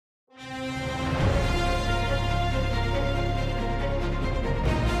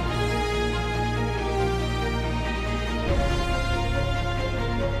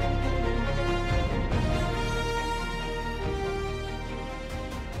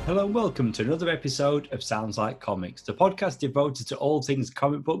Hello and welcome to another episode of Sounds Like Comics, the podcast devoted to all things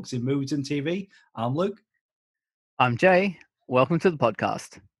comic books in movies and TV. I'm Luke. I'm Jay. Welcome to the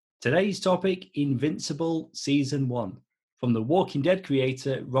podcast. Today's topic, Invincible Season 1, from the Walking Dead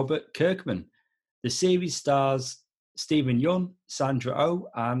creator Robert Kirkman. The series stars Stephen Yeun, Sandra Oh,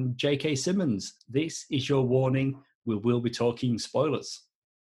 and J.K. Simmons. This is your warning. We will be talking spoilers.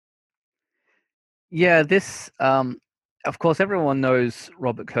 Yeah, of course, everyone knows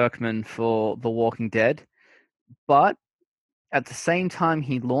Robert Kirkman for The Walking Dead, but at the same time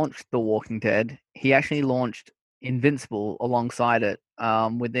he launched The Walking Dead, he actually launched Invincible alongside it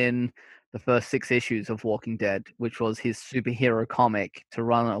within the first 6 issues of Walking Dead, which was his superhero comic to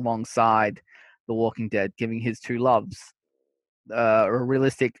run alongside The Walking Dead, giving his two loves, a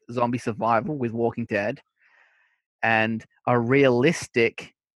realistic zombie survival with Walking Dead and a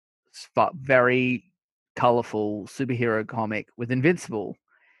realistic but very colorful superhero comic with Invincible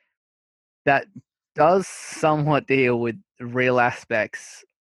that does somewhat deal with real aspects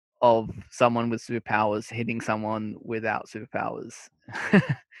of someone with superpowers hitting someone without superpowers.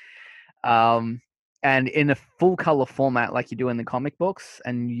 um, and in a full color format like you do in the comic books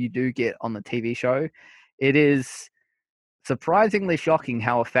and you do get on the TV show, it is surprisingly shocking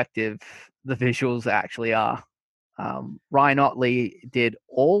how effective the visuals actually are. Ryan Ottley did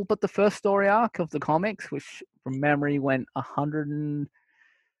all but the first story arc of the comics, which from memory went 100 and it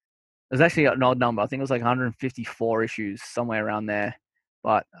was actually an odd number. I think it was like 154 issues, somewhere around there.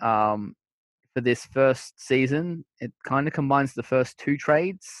 But for this first season, it kind of combines the first 2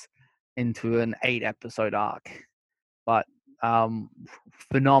 trades into an 8 episode arc. But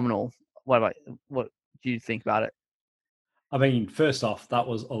phenomenal. What do you think about it? I mean, first off, that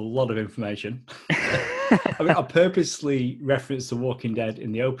was a lot of information. I mean, I purposely referenced The Walking Dead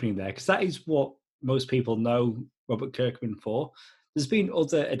in the opening there because that is what most people know Robert Kirkman for. There's been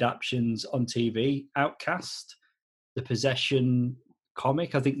other adaptations on TV. Outcast, the Possession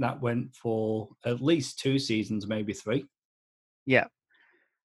comic, I think that went for at least 2 seasons, maybe 3. Yeah.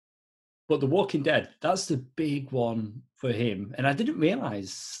 But The Walking Dead, that's the big one for him. And I didn't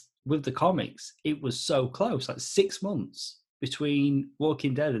realize with the comics, it was so close, like 6 months between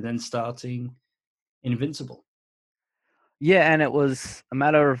Walking Dead and then starting Invincible. Yeah, and it was a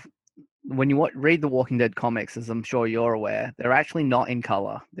matter of when you read the Walking Dead comics, as I'm sure you're aware, they're actually not in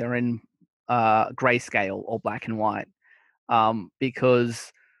color. They're in grayscale or black and white.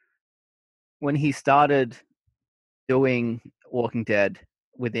 Because when he started doing Walking Dead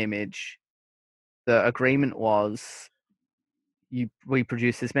with Image, the agreement was we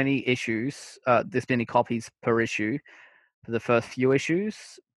produce this many issues, this many copies per issue for the first few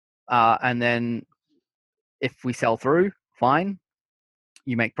issues, and then if we sell through, fine,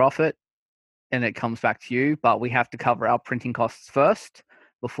 you make profit, and it comes back to you. But we have to cover our printing costs first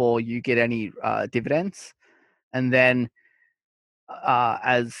before you get any dividends, and then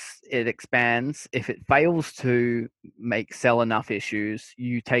as it expands, if it fails to sell enough issues,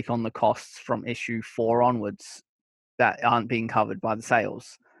 you take on the costs from issue 4 onwards that aren't being covered by the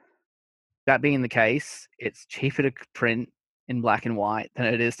sales. That being the case, it's cheaper to print in black and white than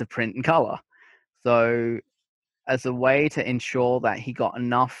it is to print in color. So, as a way to ensure that he got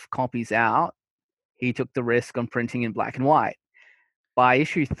enough copies out, he took the risk on printing in black and white. By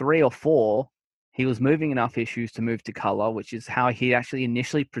issue 3 or 4, he was moving enough issues to move to color, which is how he actually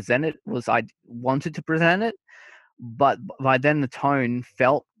initially presented. I wanted to present it, but by then the tone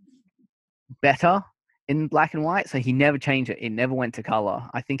felt better in black and white, so he never changed it. It never went to color.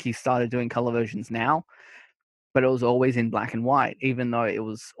 I think he started doing color versions now, but it was always in black and white, even though it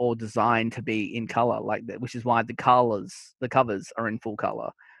was all designed to be in color, like that, which is why the covers are in full color.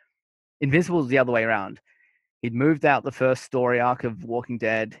 Invincible is the other way around. He'd moved out the first story arc of Walking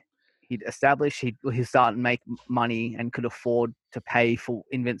Dead. He'd established he'd started to make money and could afford to pay for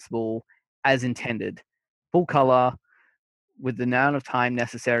Invincible as intended, full color, with the amount of time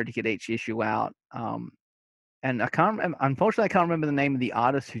necessary to get each issue out. And I can't remember, unfortunately, I can't remember the name of the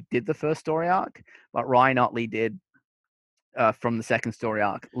artist who did the first story arc, but Ryan Ottley did from the second story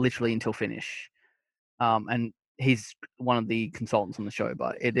arc, literally until finish. And he's one of the consultants on the show,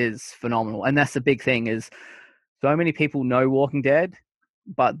 but it is phenomenal. And that's the big thing is so many people know Walking Dead,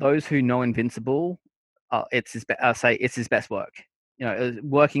 but those who know Invincible, it's his best work. You know,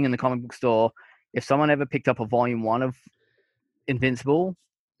 working in the comic book store, if someone ever picked up a volume 1 of Invincible,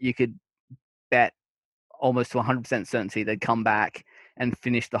 you could bet almost to 100% certainty they'd come back and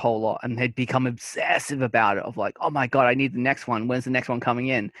finish the whole lot, and they'd become obsessive about it, of like, oh my god, I need the next one. When's the next one coming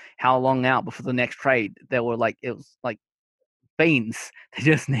in? How long out before the next trade? They were like, it was like fiends. They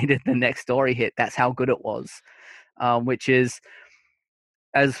just needed the next story hit. That's how good it was. Which is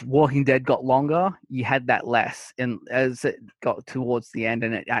as Walking Dead got longer, you had that less. And as it got towards the end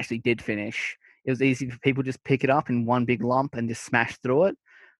and it actually did finish, it was easy for people to just pick it up in one big lump and just smash through it.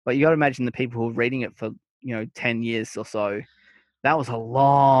 But you got to imagine the people who were reading it for 10 years or so. That was a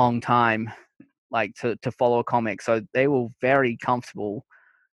long time, like to follow a comic. So they were very comfortable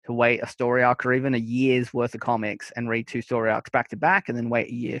to wait a story arc or even a year's worth of comics and read 2 story arcs back to back, and then wait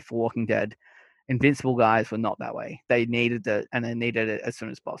a year for Walking Dead. Invincible guys were not that way. They needed it, and they needed it as soon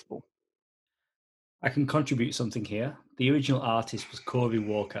as possible. I can contribute something here. The original artist was Corey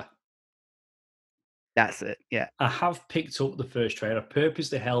Walker. That's it. Yeah. I have picked up the first trade. I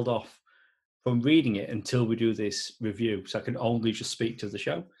purposely held off from reading it until we do this review, so I can only just speak to the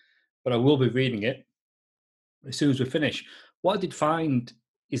show. But I will be reading it as soon as we finish. What I did find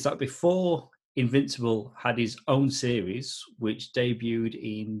is that before Invincible had his own series, which debuted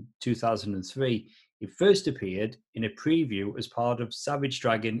in 2003, it first appeared in a preview as part of Savage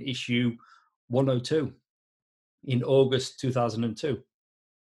Dragon issue 102 in August 2002.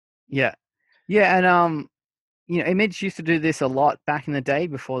 Yeah. Yeah. And, Image used to do this a lot back in the day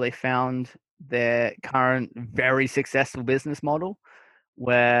before they found their current very successful business model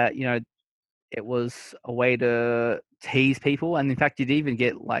where, it was a way to tease people. And in fact, you'd even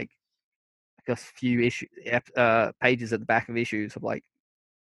get like a few pages at the back of issues of like,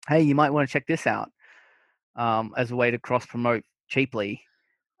 hey, you might want to check this out, as a way to cross promote cheaply,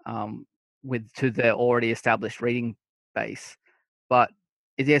 to their already established reading base. But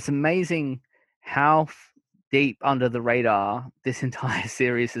it's amazing how deep under the radar this entire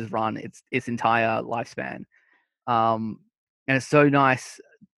series has run its entire lifespan. And it's so nice.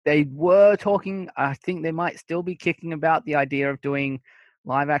 They were talking, I think they might still be kicking about the idea of doing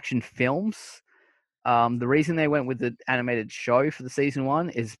live action films. The reason they went with the animated show for the season 1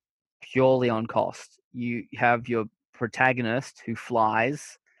 is purely on cost. You have your protagonist who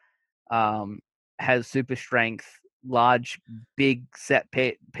flies, has super strength, large, big set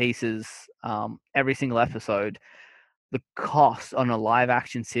pieces, every single episode. The cost on a live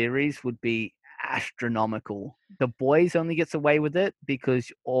action series would be astronomical. The Boys only gets away with it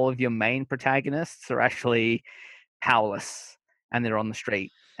because all of your main protagonists are actually powerless and they're on the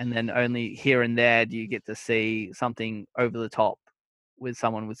street. And then only here and there do you get to see something over the top with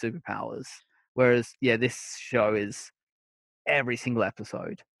someone with superpowers. Whereas, this show is every single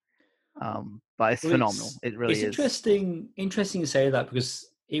episode. But it's phenomenal. It really is. It's interesting to say that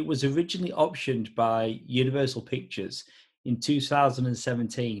because it was originally optioned by Universal Pictures in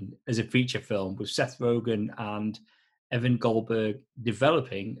 2017 as a feature film with Seth Rogen and Evan Goldberg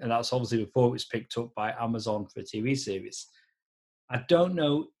developing, and that's obviously before it was picked up by Amazon for a TV series. I don't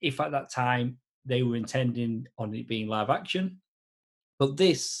know if at that time they were intending on it being live action, but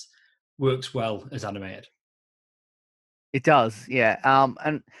this works well as animated. It does, yeah.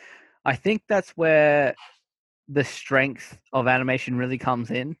 And I think that's where the strength of animation really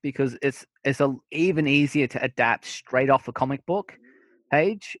comes in, because it's even easier to adapt straight off a comic book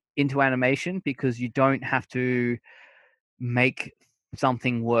page into animation, because you don't have to make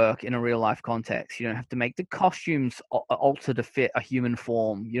something work in a real life context. You don't have to make the costumes alter to fit a human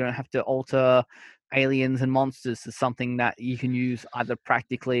form. You don't have to alter aliens and monsters to something that you can use either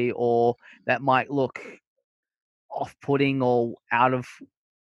practically or that might look off-putting or out of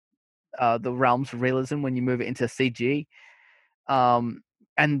the realms of realism when you move it into CG. And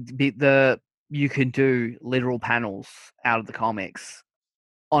you can do literal panels out of the comics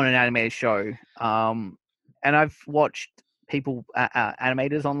on an animated show. And I've watched people,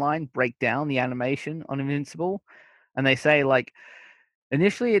 animators online, break down the animation on Invincible, and they say like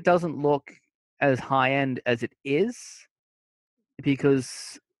initially it doesn't look as high end as it is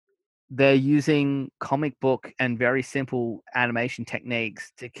because they're using comic book and very simple animation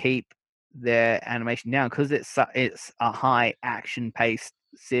techniques to keep their animation down, because it's a high action paced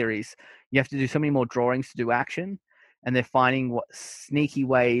series. You have to do so many more drawings to do action, and they're finding sneaky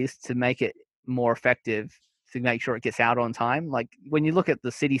ways to make it more effective to make sure it gets out on time. Like when you look at the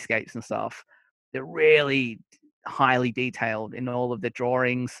cityscapes and stuff, they're really highly detailed in all of the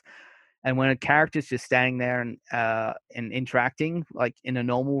drawings. And when a character's just standing there and interacting like in a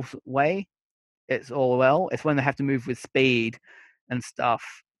normal way, it's all well. It's when they have to move with speed and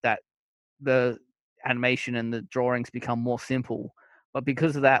stuff that the animation and the drawings become more simple. But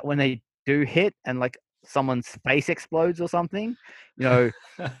because of that, when they do hit and like someone's face explodes or something,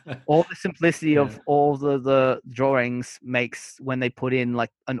 all the simplicity of all the drawings makes when they put in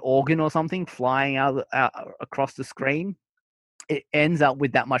like an organ or something flying out across the screen, it ends up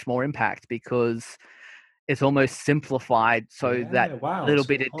with that much more impact because it's almost simplified so that little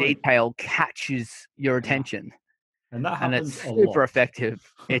bit of detail catches your attention. And that and it's happens a super lot.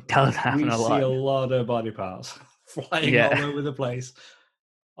 effective. It does happen We a see lot. a lot of body parts flying Yeah. all over the place.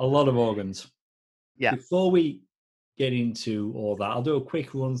 A lot of organs. Yeah. Before we get into all that, I'll do a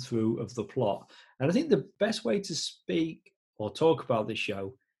quick run through of the plot. And I think the best way to speak or talk about this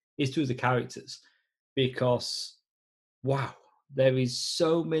show is through the characters, because wow, there is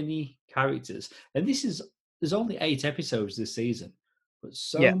so many characters. And there's only 8 episodes this season, but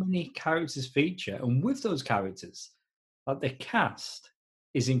so Yeah. many characters feature. And with those characters, like the cast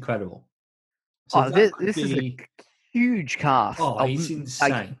is incredible. So Oh, that could this is a be, huge cast oh, of it's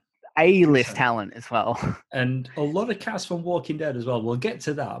like insane. A-list Insane. talent as well. And a lot of cast from Walking Dead as well. We'll get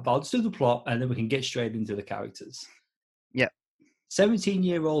to that, but I'll just do the plot and then we can get straight into the characters. Yeah.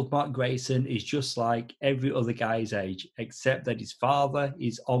 17-year-old Mark Grayson is just like every other guy his age, except that his father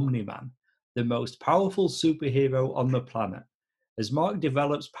is Omni-Man, the most powerful superhero on the planet. As Mark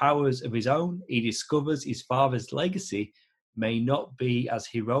develops powers of his own, he discovers his father's legacy may not be as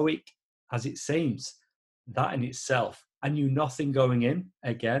heroic as it seems. That in itself, I knew nothing going in.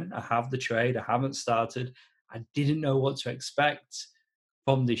 Again, I have the trade, I haven't started. I didn't know what to expect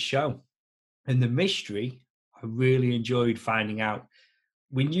from this show. And the mystery, I really enjoyed finding out.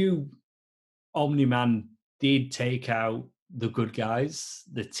 We knew Omni-Man did take out the good guys,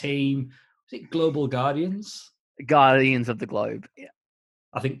 the team. Was it Global Guardians? Guardians of the Globe. Yeah.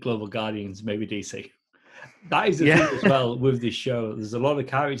 I think Global Guardians, maybe DC. That is the Yeah. thing as well with this show. There's a lot of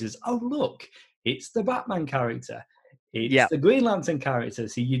characters. Oh, look, it's the Batman character. It's Yeah. the Green Lantern character.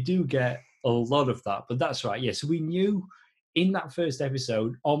 So you do get a lot of that. But that's right. Yes, we knew in that first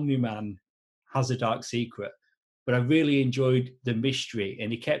episode, Omni-Man has a dark secret. But I really enjoyed the mystery,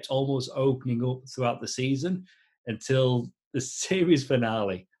 and he kept almost opening up throughout the season until the series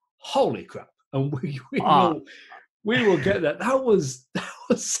finale. Holy crap! And Ah, we will get that. That was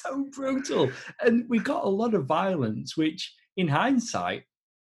so brutal, and we got a lot of violence, which in hindsight,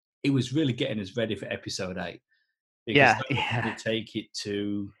 it was really getting us ready for episode 8 because yeah. that was Yeah. going to take it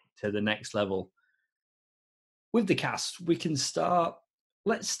to the next level. With the cast, we can start.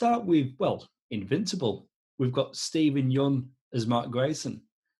 Let's start with, well, Invincible. We've got Stephen Yeun as Mark Grayson.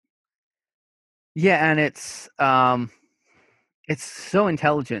 Yeah, and it's so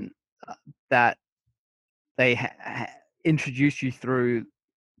intelligent that they introduce you through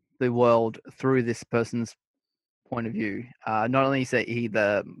the world through this person's point of view. Not only is he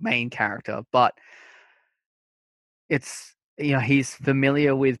the main character, but it's he's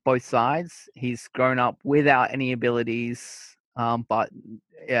familiar with both sides. He's grown up without any abilities, but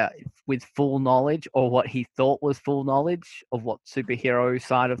yeah, with full knowledge, or what he thought was full knowledge of what superhero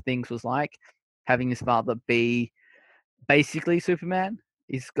side of things was like. Having his father be basically Superman.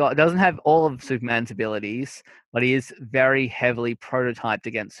 Doesn't have all of Superman's abilities, but he is very heavily prototyped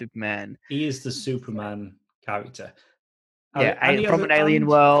against Superman. He is the Superman character. Yeah, And he has from a, an alien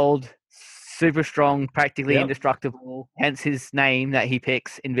and world, super strong, practically yep. indestructible. Hence his name that he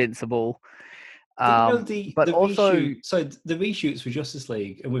picks, Invincible. But But the also, reshoot, so the reshoots for Justice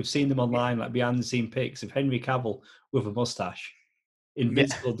League, and we've seen them online, like behind the scene pics of Henry Cavill with a mustache. yeah,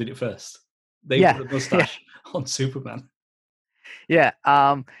 Invincible did it first. They yeah, put a yeah, mustache on Superman. yeah.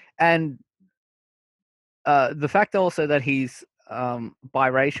 And the fact also that he's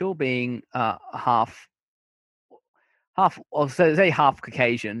biracial, being I'll say half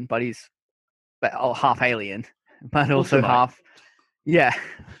Caucasian, but he's half alien, but also Ultramite. half, yeah,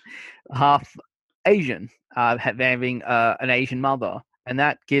 half Asian, having an Asian mother, and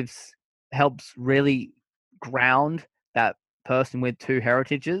that helps really ground that person with two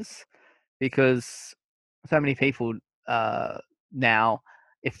heritages, because so many people now,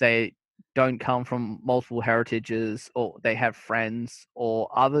 if they don't come from multiple heritages, or they have friends or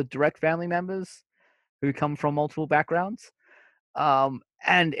other direct family members who come from multiple backgrounds,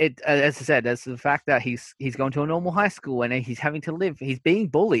 and as I said, as the fact that he's going to a normal high school and he's being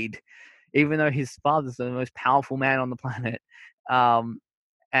bullied, even though his father's the most powerful man on the planet,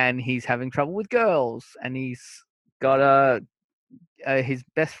 and he's having trouble with girls, and he's got his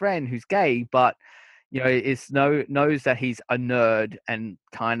best friend who's gay, but knows that he's a nerd and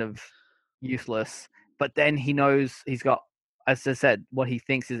kind of useless. But then he knows he's got, as I said, what he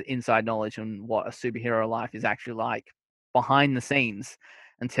thinks is inside knowledge on what a superhero life is actually like behind the scenes,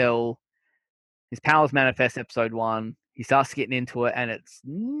 until his powers manifest episode 1. He starts getting into it, and it's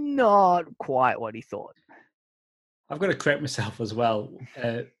not quite what he thought. I've got to correct myself as well.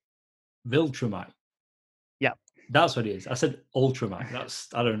 Viltrumite. Yep. That's what it is. I said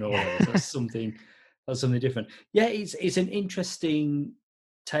Ultramite. I don't know what that is. That's something different. Yeah, it's an interesting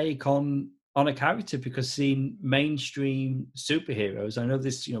take on a character, because seeing mainstream superheroes, I know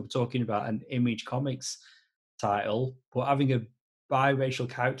this, we're talking about an Image Comics title, but having a biracial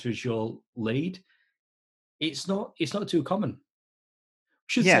character as your lead, it's not too common.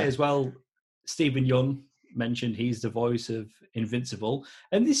 Should say Yeah. as well, Stephen Young mentioned he's the voice of Invincible,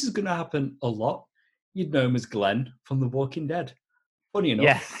 and this is going to happen a lot. You'd know him as Glenn from The Walking Dead. Funny enough,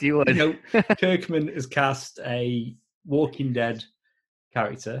 Yes, you would. Kirkman has cast a Walking Dead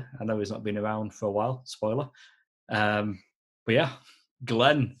character. I know he's not been around for a while. Spoiler. But yeah,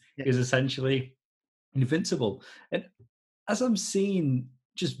 Glenn Yeah. is essentially Invincible. And as I'm seeing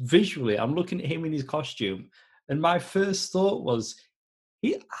just visually, I'm looking at him in his costume, and my first thought was,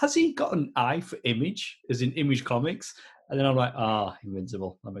 has he got an eye for Image, as in Image Comics? And then I'm like,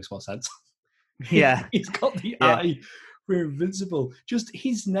 Invincible. That makes more sense. Yeah. He's got the Yeah. eye for Invincible. Just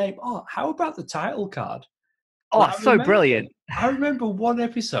his name. Oh, how about the title card? Oh, Like, so brilliant. I remember one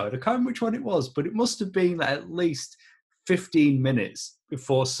episode, I can't remember which one it was, but it must have been like at least 15 minutes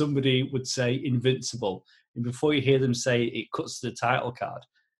before somebody would say Invincible. And before you hear them say it, cuts to the title card.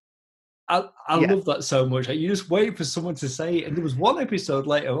 I Yeah. love that so much. Like, you just wait for someone to say it. And there was one episode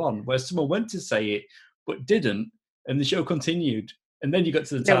later on where someone went to say it, but didn't. And the show continued. And then you got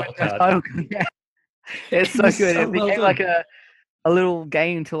to the title card. Yeah. It's It so was good. so It well became done. like a little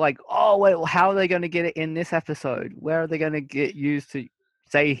game to like, oh, wait, well, how are they going to get it in this episode? Where are they going to get used to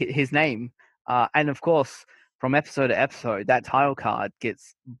say his name? And of course, from episode to episode, that title card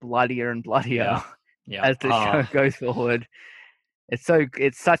gets bloodier and bloodier Yeah. as the show goes forward. It's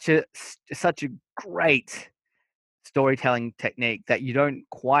such a great storytelling technique that you don't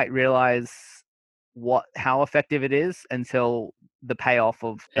quite realize how effective it is until the payoff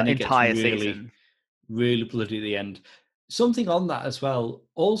of the entire season. Really bloody at the end. Something on that as well.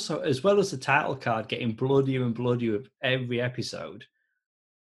 Also, as well as the title card getting bloodier and bloodier with every episode,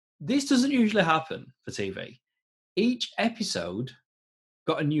 this doesn't usually happen for TV. Each episode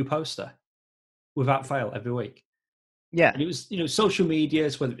got a new poster without fail every week. Yeah. And it was, social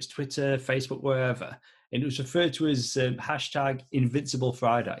media, whether it's Twitter, Facebook, wherever, and it was referred to as hashtag Invincible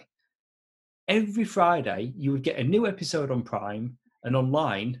Friday. Every Friday, you would get a new episode on Prime, and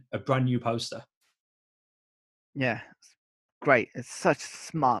online, a brand new poster. Yeah. It's great. It's such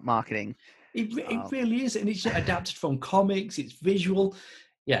smart marketing. It really is. And it's adapted from comics, it's visual.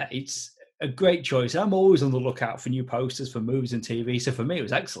 Yeah, it's a great choice. I'm always on the lookout for new posters for movies and TV. So for me, it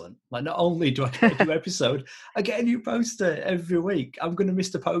was excellent. Like, not only do I get a new episode, I get a new poster every week. I'm going to miss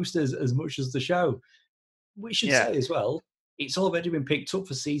the posters as much as the show. We should say as well, it's already been picked up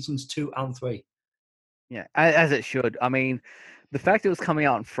for seasons 2 and 3. Yeah, as it should. I mean, the fact it was coming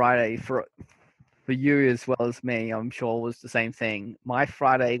out on Friday for you as well as me, I'm sure was the same thing. My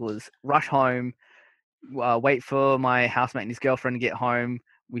Friday was rush home, wait for my housemate and his girlfriend to get home.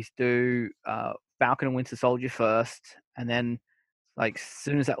 We do Falcon and Winter Soldier first, and then like as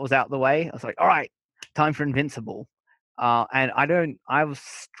soon as that was out the way, I was like, all right, time for Invincible. And I was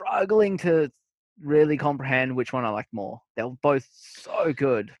struggling to really comprehend which one I liked more. They were both so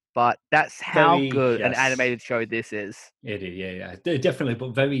good, but that's how good an animated show this is. It is, yeah. They're definitely,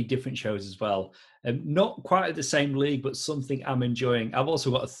 but very different shows as well. Not quite at the same league, but something I'm enjoying. I've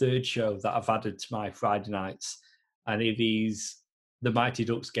also got a third show that I've added to my Friday nights, and it is The Mighty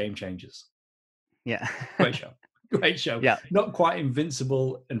Ducks Game Changers. Yeah. Great show. Great show. Yeah. Not quite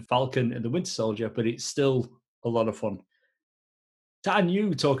Invincible and Falcon and the Winter Soldier, but it's still a lot of fun. I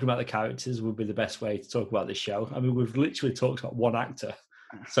knew talking about the characters would be the best way to talk about this show. I mean, we've literally talked about one actor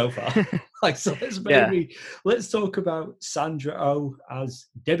so far. So let's talk about Sandra Oh as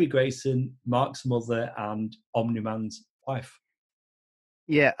Debbie Grayson, Mark's mother, and Omni-Man's wife.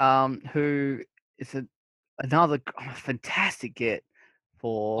 Yeah, who is another fantastic get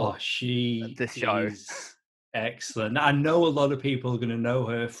for this show. Is excellent. I know a lot of people are going to know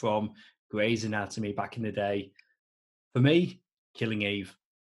her from Grey's Anatomy back in the day. For me, Killing Eve.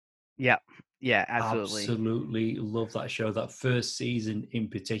 Yeah, absolutely. Absolutely love that show, that first season in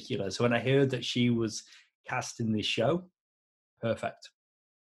particular. So when I heard that she was cast in this show, perfect.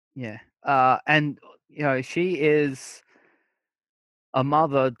 Yeah. And she is a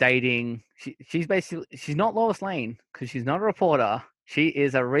mother dating. She's not Lois Lane because she's not a reporter. She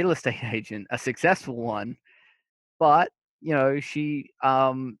is a real estate agent, a successful one. But she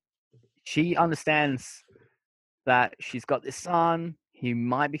understands that she's got this son. He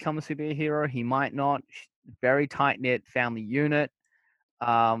might become a superhero. He might not. Very tight knit family unit.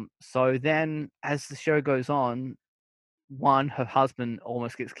 So then, as the show goes on, her husband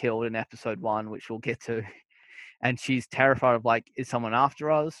almost gets killed in episode 1, which we'll get to, and she's terrified of like, is someone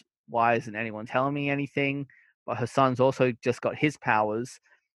after us? Why isn't anyone telling me anything? But her son's also just got his powers.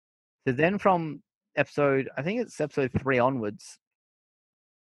 So then, from I think it's episode 3 onwards.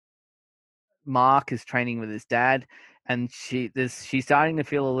 Mark is training with his dad, and she's starting to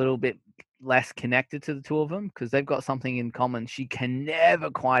feel a little bit less connected to the two of them because they've got something in common she can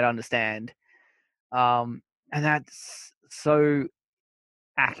never quite understand. And that's so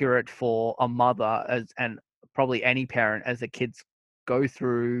accurate for a mother and probably any parent as the kids go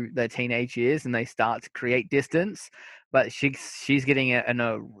through their teenage years and they start to create distance. But she's getting it in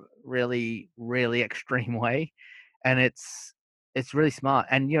a really, really extreme way, and it's really smart.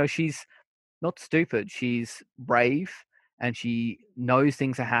 And she's not stupid. She's brave and she knows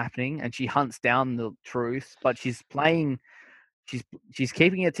things are happening and she hunts down the truth, but she's keeping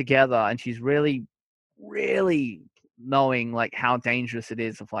it together, and she's really, really knowing like how dangerous it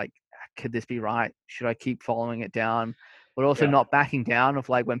is of like, could this be right? Should I keep following it down? But also Yeah. not backing down of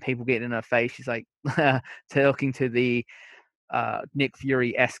like when people get in her face, she's like talking to the Nick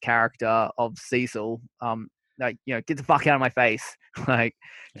Fury-esque character of Cecil. Like, get the fuck out of my face. Like,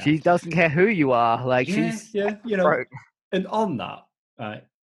 Yeah. she doesn't care who you are. Like, Yeah, she's and on that, right,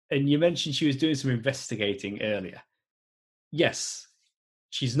 and you mentioned she was doing some investigating earlier. Yes,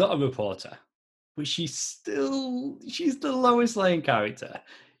 she's not a reporter, but she's the lowest laying character.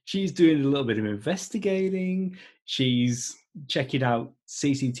 She's doing a little bit of investigating. She's checking out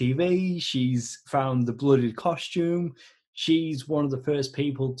CCTV. She's found the blooded costume. She's one of the first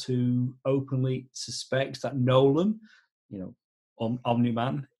people to openly suspect that Nolan,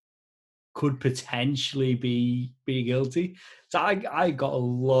 Omni-Man, could potentially be guilty. So I got a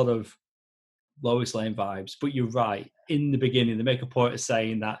lot of Lois Lane vibes, but you're right. In the beginning, they make a point of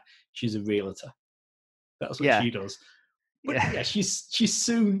saying that she's a realtor. That's what she does. But yeah,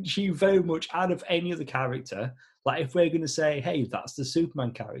 she very much, out of any other character, like if we're going to say, hey, that's the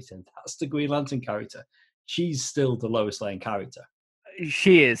Superman character, that's the Green Lantern character, she's still the Lois Lane character.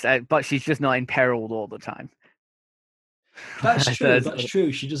 She is, but she's just not imperiled all the time. That's true. That's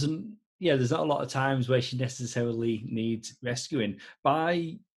true. She doesn't. Yeah, there's not a lot of times where she necessarily needs rescuing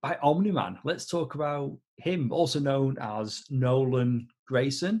by Omni-Man. Let's talk about him, also known as Nolan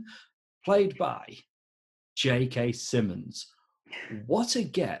Grayson, played by J.K. Simmons. What a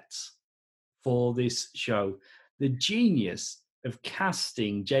get for this show! The genius of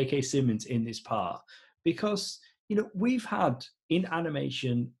casting J.K. Simmons in this part, because we've had in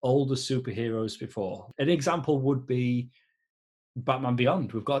animation older superheroes before. An example would be Batman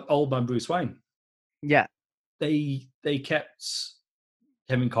Beyond. We've got old man Bruce Wayne. Yeah. They kept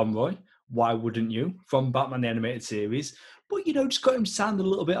Kevin Conroy, why wouldn't you, from Batman the Animated Series, but just got him to sound a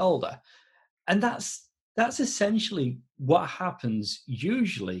little bit older. And that's essentially what happens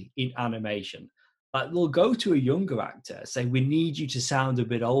usually in animation. Like they'll go to a younger actor, say, we need you to sound a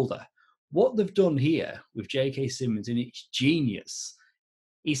bit older. What they've done here with J.K. Simmons, and it's genius,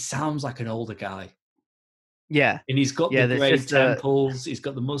 he sounds like an older guy. Yeah. And he's got the grey temples, he's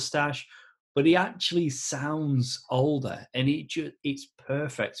got the mustache, but he actually sounds older, and it's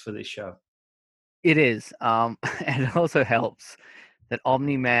perfect for this show. It is. And it also helps that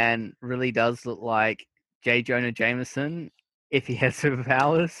Omni-Man really does look like J. Jonah Jameson if he has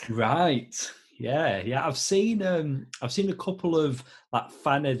superpowers. Right. Yeah. I've seen a couple of like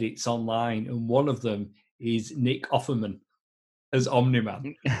fan edits online, and one of them is Nick Offerman as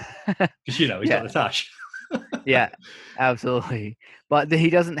Omni-Man. Because he's got the tash. Yeah, absolutely. But he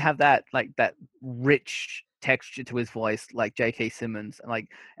doesn't have that rich texture to his voice like J.K. Simmons.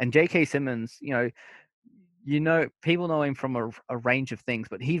 And J.K. Simmons, people know him from a range of things,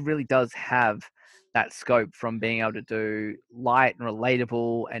 but he really does have that scope from being able to do light and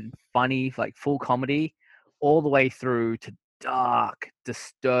relatable and funny, like full comedy, all the way through to dark,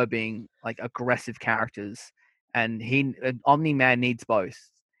 disturbing, like aggressive characters. And Omni-Man needs both.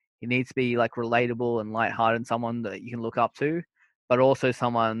 He needs to be like relatable and lighthearted, someone that you can look up to, but also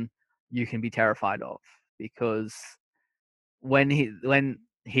someone you can be terrified of, because when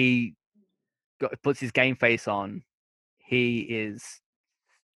he puts his game face on, he is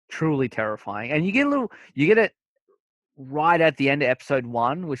truly terrifying. And you get it right at the end of episode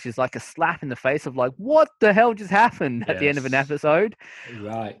 1, which is like a slap in the face of like, what the hell just happened at the end of an episode?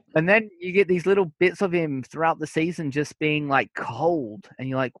 Right. And then you get these little bits of him throughout the season just being like cold, and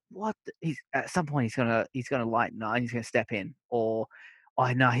you're like, what? He's at some point he's gonna lighten up and he's gonna step in, or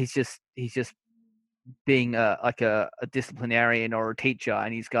oh no, he's just being a disciplinarian or a teacher,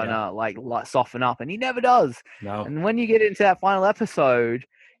 and he's gonna like soften up, and he never does. No. And when you get into that final episode,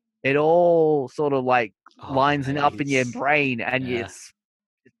 it all sort of like lines up in your brain, and it's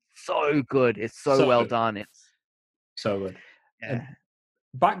so good. It's so well done. It's so good. Yeah.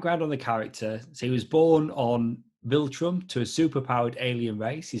 Background on the character: so he was born on Viltrum to a superpowered alien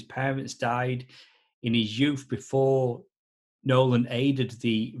race. His parents died in his youth before Nolan aided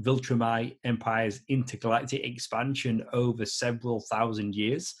the Viltrumite Empire's intergalactic expansion over several thousand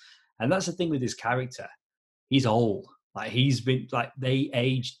years. And that's the thing with his character. He's old. Like he's been like they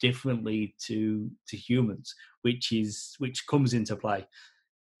age differently to humans, which comes into play.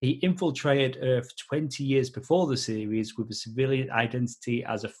 He infiltrated Earth 20 years before the series with a civilian identity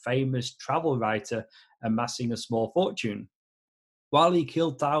as a famous travel writer amassing a small fortune. While he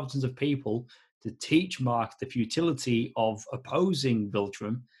killed thousands of people to teach Mark the futility of opposing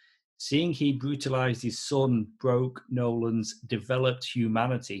Viltrum, seeing he brutalized his son broke Nolan's developed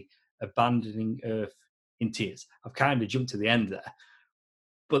humanity, abandoning Earth in tears. I've kind of jumped to the end there.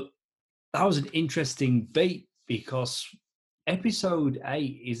 But that was an interesting beat because episode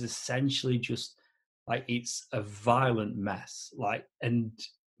 8 is essentially just like it's a violent mess. And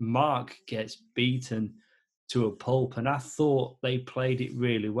Mark gets beaten to a pulp, and I thought they played it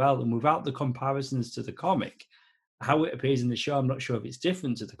really well. And without the comparisons to the comic, how it appears in the show, I'm not sure if it's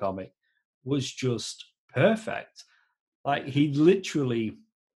different to the comic, was just perfect. Like he literally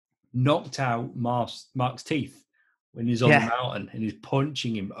knocked out Mark's teeth when he's on the mountain, and he's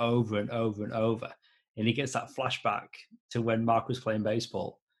punching him over and over and over. And he gets that flashback to when Mark was playing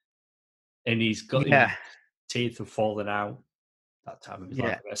baseball, and he's got his teeth have fallen out that time of his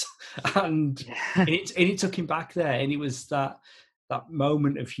life, I guess. And it took him back there, and it was that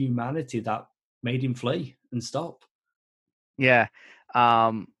moment of humanity that made him flee and stop. Yeah.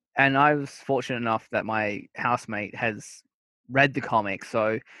 And I was fortunate enough that my housemate has read the comic,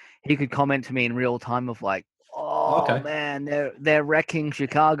 so he could comment to me in real time of like, "Oh man, they're wrecking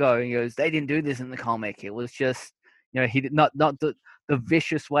Chicago." And he goes, "They didn't do this in the comic. It was just, he did not the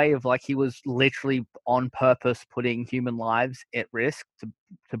vicious way of like he was literally on purpose putting human lives at risk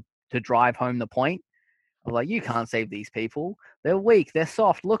to drive home the point of like, you can't save these people. They're weak. They're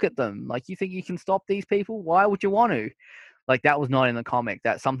soft. Look at them. Like, you think you can stop these people? Why would you want to?" Like, that was not in the comic.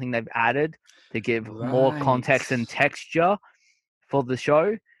 That's something they've added to give more context and texture for the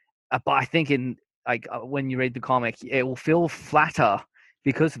show. But I think when you read the comic, it will feel flatter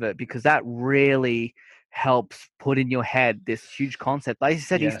because of it, because that really helps put in your head this huge concept. Like I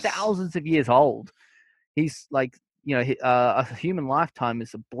said, he's thousands of years old. He's like, a human lifetime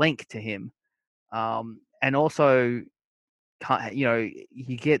is a blink to him. And also,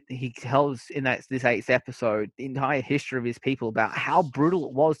 he tells in this 8th episode the entire history of his people about how brutal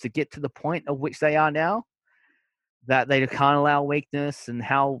it was to get to the point of which they are now, that they can't allow weakness, and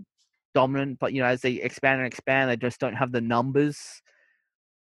how dominant, but as they expand and expand, they just don't have the numbers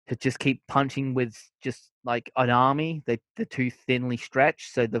to just keep punching with just like an army. They're too thinly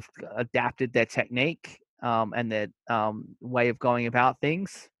stretched, so they've adapted their technique and their way of going about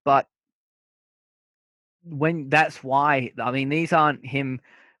things. But that's why, I mean, these aren't him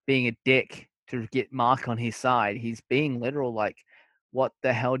being a dick to get Mark on his side. He's being literal, like, what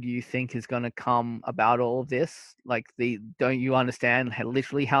the hell do you think is going to come about all of this? Like, don't you understand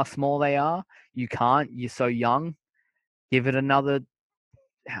literally how small they are? You can't. You're so young. Give it another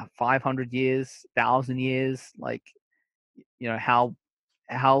 500 years, 1,000 years. Like, how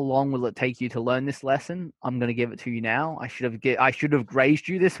long will it take you to learn this lesson? I'm going to give it to you now. I should have raised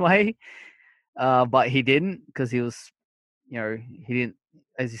you this way. But he didn't, because he was, he didn't,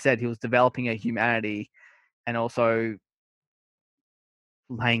 as you said, he was developing a humanity and also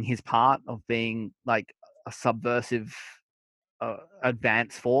playing his part of being like a subversive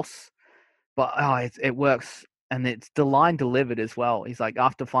advanced force. But it works, and it's the line delivered as well. He's like,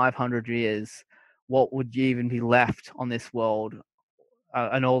 after 500 years, what would you even be left on this world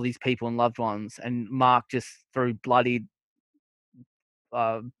and all these people and loved ones? And Mark, just through bloodied,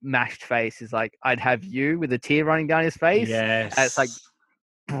 mashed face, is like, I'd have you, with a tear running down his face. Yes. And it's like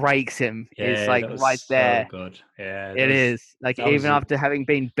breaks him. Yeah, it's like right there. So good. Yeah, it is. Like, even after having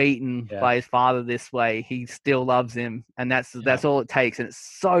been beaten by his father this way, he still loves him, and that's all it takes. And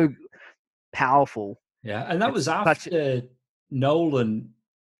it's so powerful. Yeah, and that was after Nolan,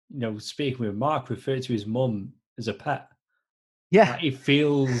 speaking with Mark, referred to his mum as a pet. Yeah, like he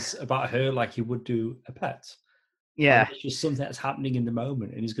feels about her like he would do a pet. Yeah, like it's just something that's happening in the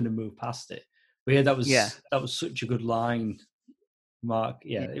moment, and he's going to move past it. But that was such a good line, Mark.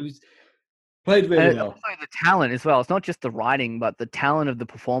 It was played really well. Also the talent as well. It's not just the writing, but the talent of the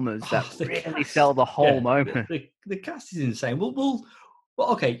performers that really sell the whole moment. The cast is insane. Well,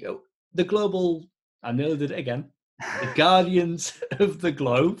 okay. The global, I know that again. The Guardians of the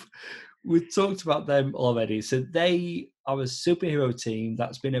Globe. We've talked about them already. So they are a superhero team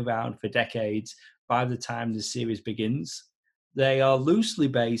that's been around for decades by the time the series begins. They are loosely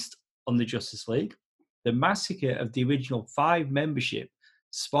based on the Justice League. The massacre of the original 5 membership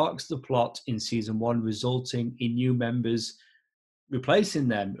sparks the plot in season 1, resulting in new members replacing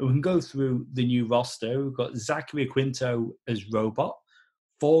them. We can go through the new roster. We've got Zachary Quinto as Robot,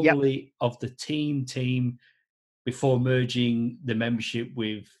 formerly of the team before merging the membership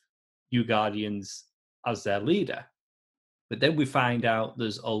with New Guardians as their leader. But then we find out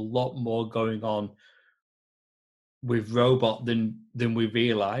there's a lot more going on with Robot than we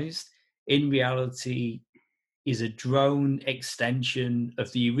realized. In reality, is a drone extension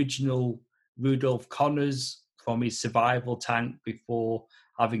of the original Rudolph Connors from his survival tank before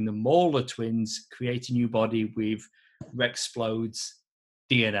having the Mauler twins create a new body with Rexplode's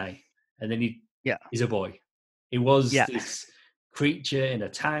DNA. And then he's a boy. He was this creature in a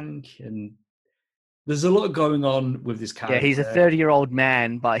tank, and there's a lot going on with this character. Yeah, he's a 30-year-old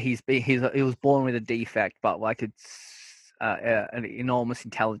man, but he was born with a defect, but like an enormous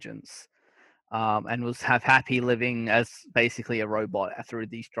intelligence, and was happy living as basically a robot through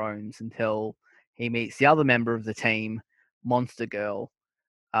these drones until he meets the other member of the team, Monster Girl,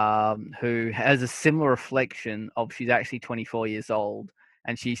 who has a similar reflection of she's actually 24 years old,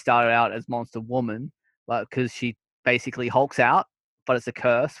 and she started out as Monster Woman, but because she basically hulks out, but it's a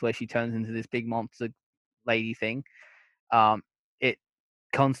curse where she turns into this big monster lady thing. It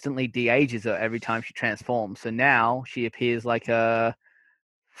constantly de-ages her every time she transforms. So now she appears like a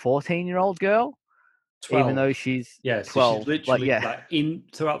 14-year-old girl, 12. even though she's 12. So she's literally in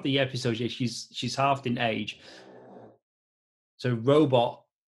throughout the episode. She's halved in age. So Robot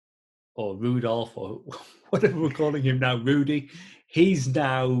or Rudolph or whatever we're calling him now, Rudy, he's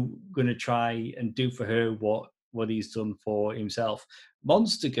now going to try and do for her what he's done for himself.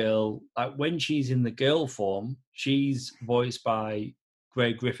 Monster Girl, like when she's in the girl form, she's voiced by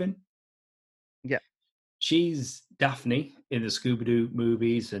Grey Griffin. Yeah. She's Daphne in the Scooby-Doo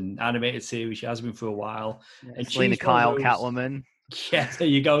movies and animated series. She has been for a while. Yeah, and Selena Kyle, Catwoman. Yeah, there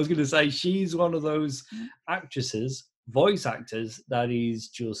you go. I was going to say, she's one of those actresses, voice actors, that is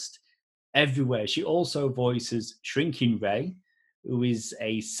just everywhere. She also voices Shrinking Ray, who is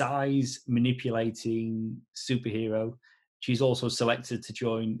a size manipulating superhero. She's also selected to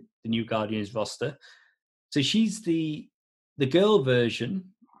join the New Guardians roster. So she's the girl version,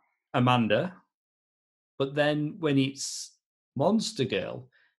 Amanda. But then when it's Monster Girl,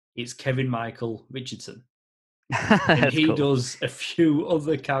 it's Kevin Michael Richardson. And he does a few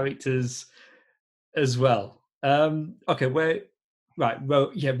other characters as well. Okay,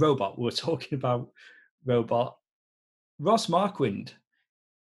 Robot. We're talking about Robot. Ross Marquand.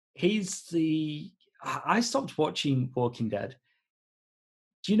 I stopped watching Walking Dead.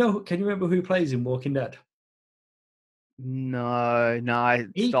 Can you remember who plays in Walking Dead? No.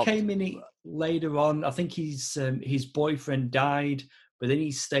 He came in later on. I think his boyfriend died, but then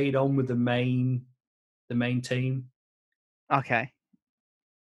he stayed on with the main team. Okay.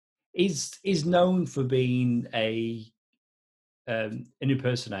 He's known for being an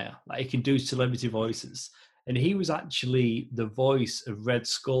impersonator. Like he can do celebrity voices, and he was actually the voice of Red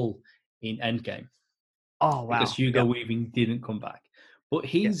Skull in Endgame. Oh wow! Because Hugo Weaving didn't come back, but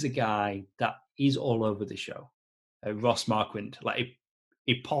he's a guy that is all over the show. Ross Marquand, like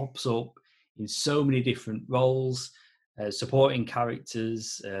he pops up in so many different roles, supporting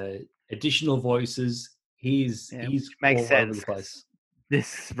characters, additional voices. He's makes all sense. over the place.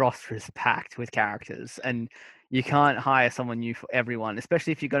 This roster is packed with characters, and you can't hire someone new for everyone,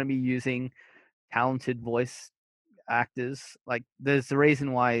 especially if you're going to be using talented voice actors. Like, there's the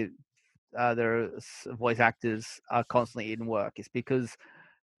reason why their voice actors are constantly in work. It's because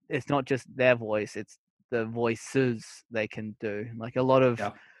it's not just their voice; it's the voices they can do. Like a lot of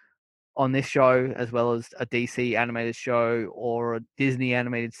on this show, as well as a DC animated show or a Disney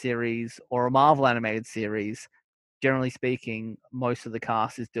animated series or a Marvel animated series. Generally speaking, most of the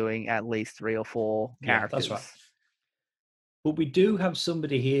cast is doing at least 3 or 4 characters. Yeah, that's right. But we do have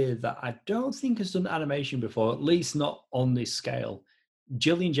somebody here that I don't think has done animation before, at least not on this scale.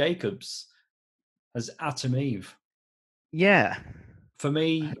 Gillian Jacobs as Atom Eve. Yeah. For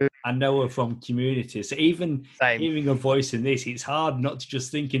me, I know her from Community. So even hearing her voice in this, it's hard not to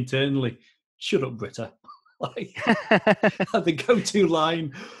just think internally, shut up, Britta. Like the go-to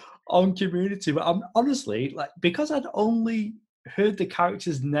line on Community. But I'm honestly, like, because I'd only heard the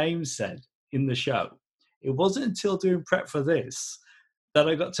character's name said in the show, it wasn't until doing prep for this that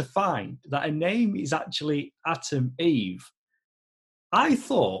I got to find that her name is actually Atom Eve. I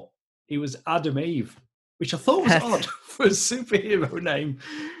thought it was Adam Eve, which I thought was odd for a superhero name.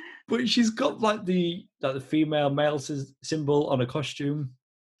 But she's got like the female male symbol on a costume.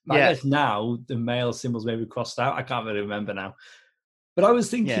 I guess now the male symbol's maybe crossed out. I can't really remember now. But I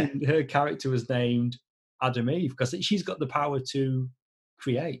was thinking her character was named Adam Eve because she's got the power to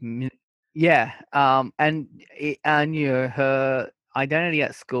create. Yeah. And her identity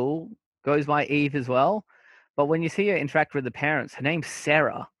at school goes by Eve as well. But when you see her interact with the parents, her name's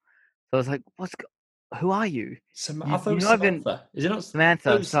Sarah. So I was like, who are you? I thought it You're was not even Samantha. Is it not?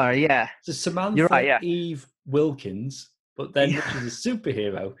 Samantha. Sorry, yeah. So You're right, Samantha yeah. Eve Wilkins, but then Yeah. when she's a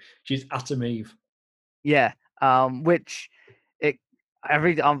superhero, she's Atom Eve. Yeah. Which it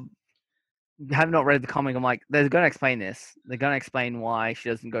every have not read the comic. I'm like, they're going to explain this. They're going to explain why she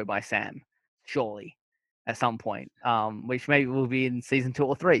doesn't go by Sam, surely, at some point. Which maybe will be in season 2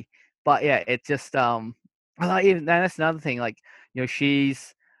 or 3. But yeah, it just I like even that's another thing. Like,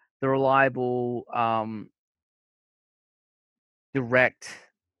 she's the reliable, direct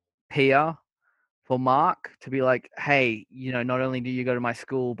peer for Mark to be like, hey, not only do you go to my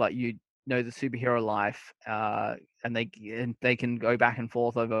school, but you know the superhero life, and they can go back and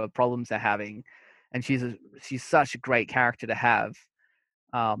forth over problems they're having, and she's such a great character to have.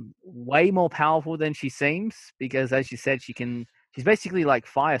 Way more powerful than she seems because, as you said, she's basically like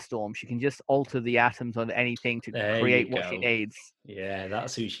Firestorm. She can just alter the atoms of anything to There you create what she go. needs. Yeah,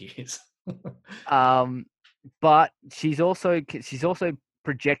 that's who she is. But she's also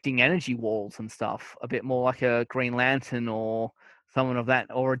projecting energy walls and stuff, a bit more like a Green Lantern or someone of that,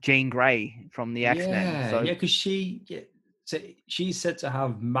 or a Jean Grey from the X-Men. So Yeah, because so she's said to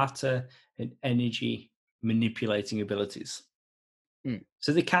have matter and energy manipulating abilities.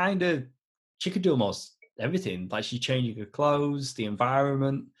 So she could do almost everything. Like she's changing her clothes, the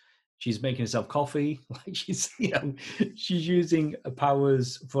environment. She's making herself coffee. Like she's using her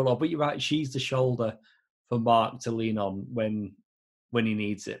powers for a lot. But you're right, she's the shoulder for Mark to lean on when he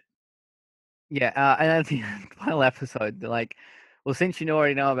needs it. yeah, and at the final episode, they're like, well, since you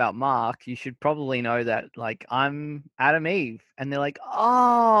already know about Mark, you should probably know that, like, I'm Adam Eve. And they're like,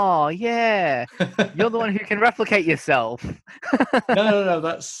 oh, yeah, you're the one who can replicate yourself. No,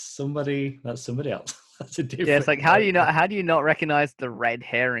 that's somebody else. That's a different. Yeah, it's like, how do you not recognize the red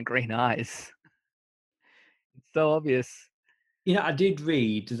hair and green eyes? It's so obvious. I did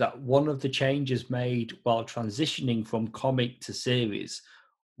read that one of the changes made while transitioning from comic to series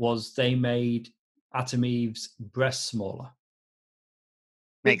was they made Atom Eve's breasts smaller.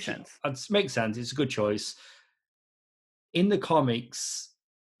 Makes sense. It makes sense. It's a good choice. In the comics,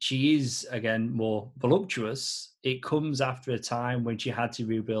 she is, again, more voluptuous. It comes after a time when she had to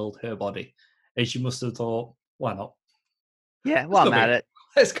rebuild her body. And she must have thought, why not? Yeah, well, I'm at it.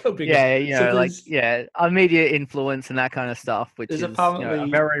 Let's go bigger. Yeah, immediate influence and that kind of stuff, which there's is apparently a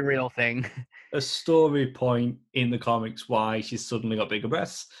very real thing. a story point in the comics why she's suddenly got bigger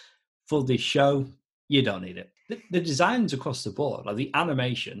breasts. For this show, you don't need it. The designs across the board, like the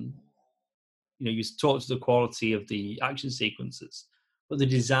animation, you talk to the quality of the action sequences, but the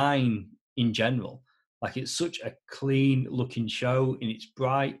design in general, like it's such a clean looking show and it's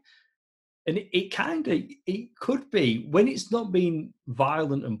bright. And it could be, when it's not being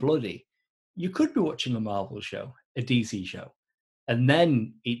violent and bloody, you could be watching a Marvel show, a DC show, and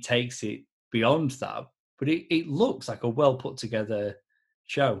then it takes it beyond that. But it looks like a well put together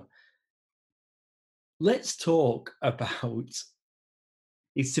show. Let's talk about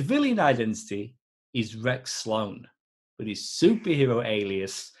his civilian identity is Rex Sloan, but his superhero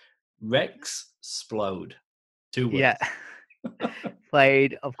alias, Rex Splode. 2 words. Yeah.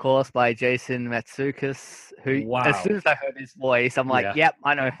 Played, of course, by Jason Matsukas, who, as soon as I heard his voice, I'm like, yep,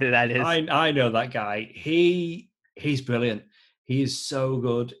 I know who that is. I know that guy. He's brilliant. He is so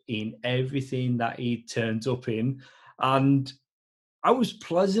good in everything that he turns up in. And I was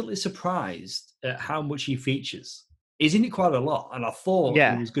pleasantly surprised at how much he features. He's in it quite a lot. And I thought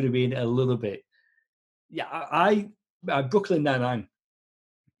he was going to be in it a little bit. Yeah, I Brooklyn Nine-Nine.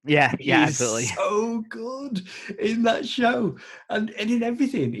 Yeah, absolutely. He's so good in that show. And in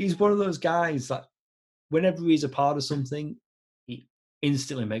everything. He's one of those guys that whenever he's a part of something, he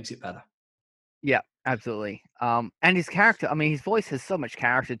instantly makes it better. Yeah, absolutely. And his character, I mean, his voice has so much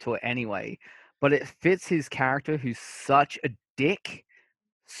character to it anyway, but it fits his character, who's such a dick,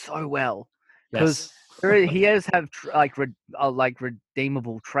 so well. Because he does have like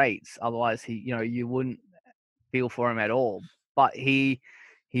redeemable traits. Otherwise, you wouldn't feel for him at all. But he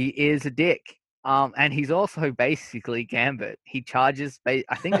is a dick. And he's also basically Gambit. He charges,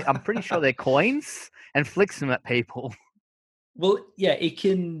 I'm pretty sure they're coins, and flicks them at people. Well, yeah, it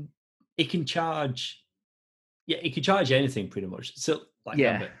can charge. Yeah, it can charge anything pretty much. So, like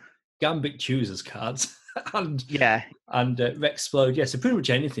Gambit chooses cards, and Rexplode. Yeah, so pretty much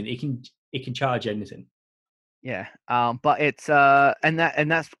anything. It can charge anything. Yeah, but it's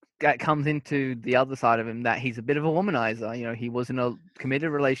that comes into the other side of him, that he's a bit of a womanizer. He was in a committed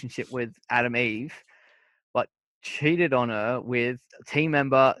relationship with Adam Eve, but cheated on her with a team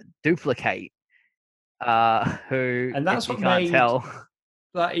member Duplicate. who, And if that's you what can't made tell,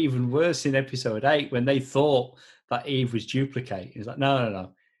 that even worse in episode 8 when they thought that Eve was duplicate. He's like,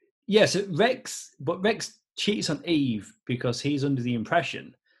 no. Yes, but Rex cheats on Eve because he's under the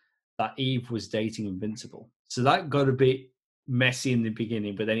impression that Eve was dating Invincible. So that got a bit messy in the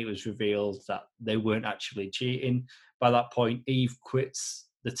beginning, but then it was revealed that they weren't actually cheating. By that point, Eve quits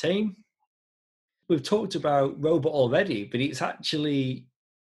the team. We've talked about Robot already, but it's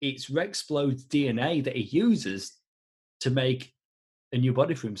Rexplode's DNA that he uses to make a new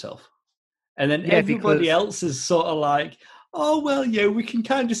body for himself. And then yeah, everybody because else is sort of like, oh, well, yeah, we can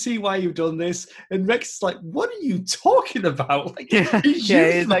kind of see why you've done this. And Rex is like, what are you talking about? Like, yeah, he's yeah,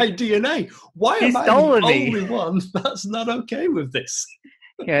 used it's my like DNA. Why he's am I the stolen me. only one that's not okay with this?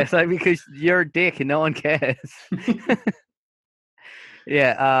 Yeah, it's like because you're a dick and no one cares.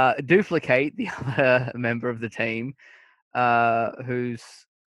 Yeah, Duplicate, the other member of the team,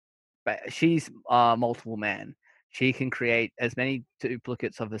 she's multiple man. She can create as many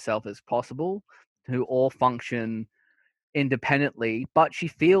duplicates of herself as possible who all function independently, but she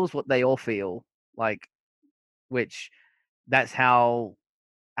feels what they all feel, like, which that's how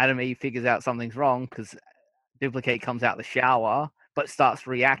Adam Eve figures out something's wrong because Duplicate comes out the shower but starts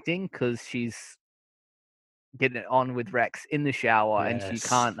reacting because she's getting it on with Rex in the shower and she Yes.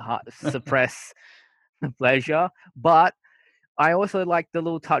 can't suppress the pleasure. But I also like the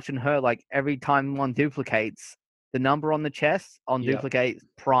little touch in her, like every time one duplicates, the number on the chest on Yep. Duplicate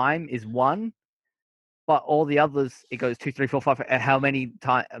Prime is 1, but all the others, it goes 2, 3, 4, 5, how many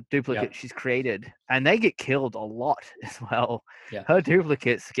duplicates she's created. And they get killed a lot as well. Yeah. Her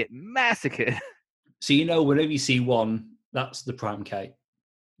duplicates get massacred. So, whenever you see one, that's the Prime K.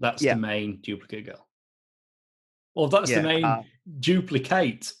 That's the main duplicate girl. Well, that's the main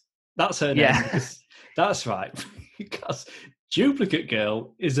duplicate. That's her name. Because that's right. Because Duplicate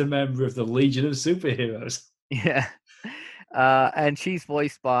Girl is a member of the Legion of Superheroes. Yeah. And she's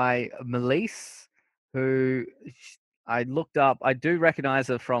voiced by Melise, who I looked up. I do recognize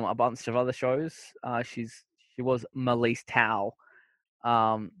her from a bunch of other shows. She was Melise Tao,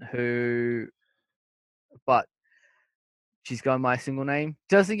 but she's going by a single name.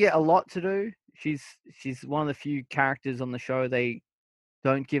 Doesn't get a lot to do. She's one of the few characters on the show they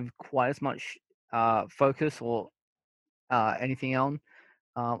don't give quite as much focus or anything on.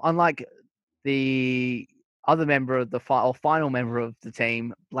 Unlike the other member of the final member of the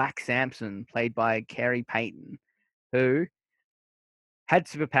team, Black Samson, played by Carey Payton, who had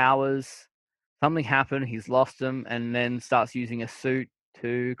superpowers. Something happened, he's lost them, and then starts using a suit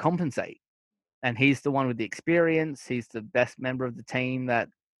to compensate. And he's the one with the experience. He's the best member of the team that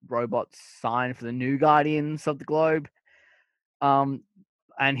robots signed for the new Guardians of the Globe. And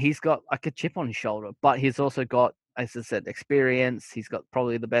he's got like a chip on his shoulder, but he's also got, as I said, experience. He's got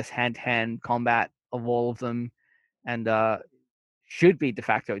probably the best hand-to-hand combat of all of them, and should be de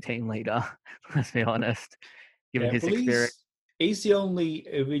facto team leader. Let's be honest, given his experience. He's the only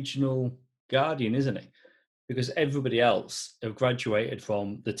original Guardian, isn't he? Because everybody else have graduated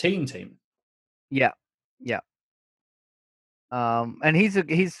from the team. Yeah. And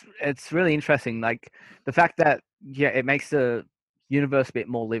it's really interesting, like the fact that it makes the universe a bit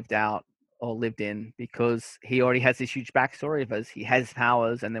more lived out or lived in because he already has this huge backstory of us. He has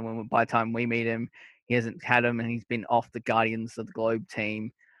powers, and then by the time we meet him, he hasn't had them, and he's been off the Guardians of the Globe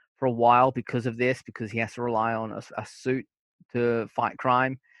team for a while because of this, because he has to rely on a suit to fight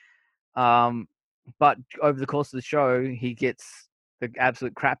crime. But over the course of the show, he gets the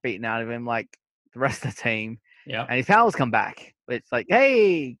absolute crap beaten out of him, like the rest of the team. Yeah. And his powers come back. It's like,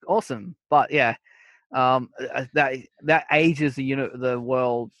 hey, awesome. But yeah, that ages the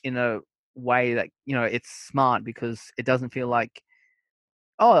world in a way that it's smart because it doesn't feel like,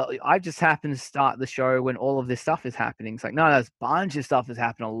 oh, I just happened to start the show when all of this stuff is happening. It's like, no, there's a bunch of stuff that's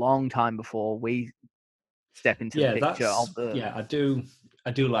happened a long time before we step into the picture of the. Yeah, I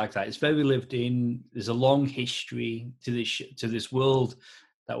do like that. It's very lived in. There's a long history to this world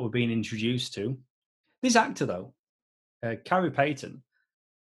that we're being introduced to. This actor, though, Carey Payton,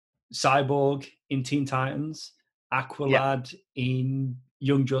 Cyborg in Teen Titans, Aqualad in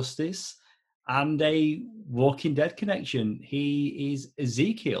Young Justice, and a Walking Dead connection. He is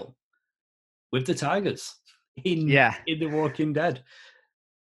Ezekiel with the Tigers in The Walking Dead.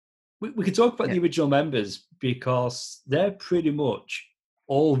 We could talk about the original members because they're pretty much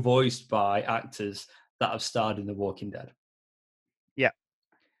all voiced by actors that have starred in The Walking Dead. Yeah.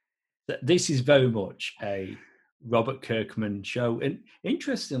 This is very much a Robert Kirkman show. And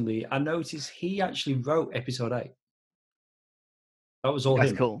interestingly, I noticed he actually wrote episode 8. That was all him.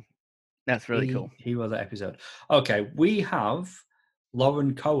 That's cool. That's really cool. He wrote that episode. Okay, we have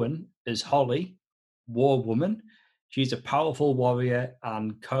Lauren Cohen as Holly, War Woman. She's a powerful warrior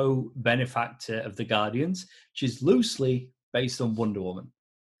and co-benefactor of the Guardians. She's loosely based on Wonder Woman.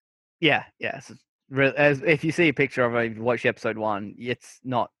 Yeah. So, if you see a picture of her, if you watch episode 1, it's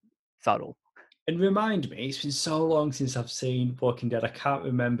not subtle. And remind me, it's been so long since I've seen Walking Dead. I can't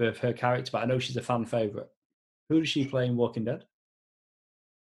remember of her character, but I know she's a fan favorite. Who does she play in Walking Dead?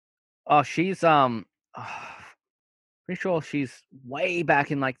 Oh, she's pretty sure she's way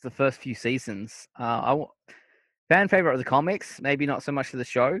back in like the first few seasons. Fan favorite of the comics, maybe not so much for the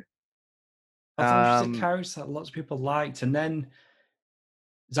show. I thought she's a character that lots of people liked. And then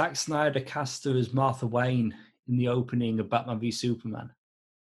Zack Snyder cast her as Martha Wayne in the opening of Batman v Superman.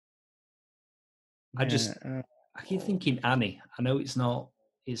 I keep thinking Annie. I know it's not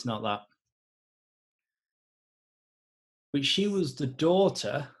that. But she was the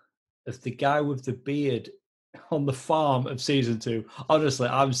daughter of the guy with the beard on the farm of season 2. Honestly,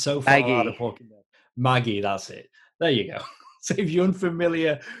 I'm so far out of Walking Dead. Maggie, that's it. There you go. So if you're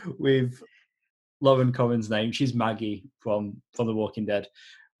unfamiliar with Lauren Cohen's name, she's Maggie from The Walking Dead.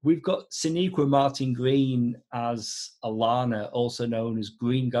 We've got Sonequa Martin Green as Alana, also known as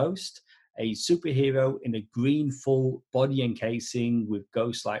Green Ghost, a superhero in a green full body encasing with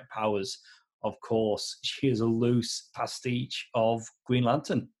ghost-like powers. Of course, she is a loose pastiche of Green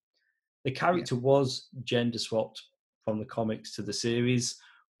Lantern. The character was gender swapped from the comics to the series,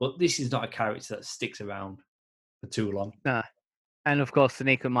 but this is not a character that sticks around for too long. And of course,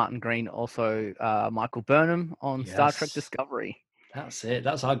 Sonequa Martin Green, also Michael Burnham on Star Trek Discovery. That's it.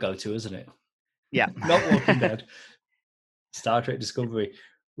 That's our go-to, isn't it? Yeah. Not Walking Dead. Star Trek Discovery.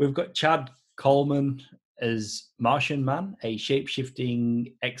 We've got Chad Coleman as Martian Man, a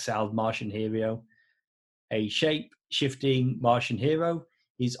shape-shifting exiled Martian hero. His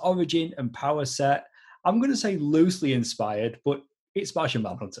origin and power set, I'm going to say loosely inspired, but it's Martian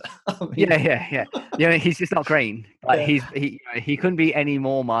Manhunter. Yeah, he's just not green. Like he couldn't be any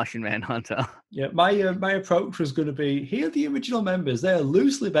more Martian Manhunter. Yeah, my approach was going to be, here are the original members. They're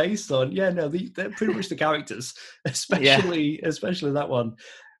loosely based on, they're pretty much the characters, especially that one.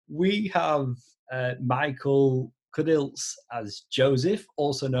 We have Michael Cudilts as Joseph,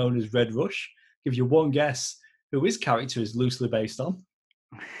 also known as Red Rush. Give you one guess who his character is loosely based on.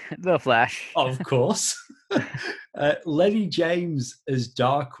 The Flash. Of course. Lenny James as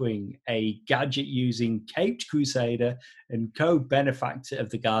Darkwing, a gadget-using caped crusader and co-benefactor of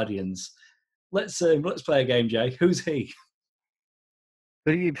the Guardians. Let's play a game, Jay. Who's he?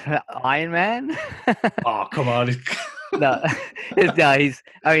 Could he be Iron Man? Oh, come on. No, he's.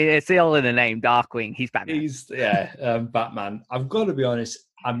 I mean, it's all in the name, Darkwing. He's Batman. He's Batman. I've got to be honest.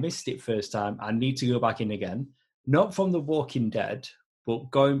 I missed it first time. I need to go back in again. Not from The Walking Dead,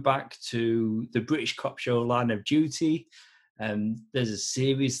 but going back to the British cop show Line of Duty. There's a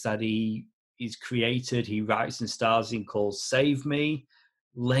series that he's created. He writes and stars in called Save Me.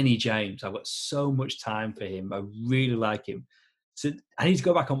 Lenny James. I've got so much time for him. I really like him. So I need to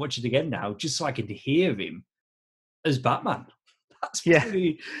go back and watch it again now, just so I can hear him as Batman.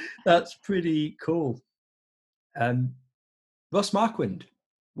 That's pretty cool. Ross Marquand,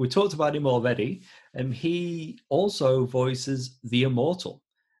 we talked about him already, and he also voices the Immortal,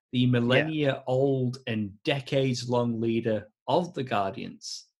 the millennia-old and decades-long leader of the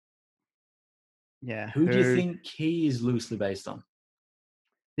Guardians. Yeah. Who do you think he is loosely based on?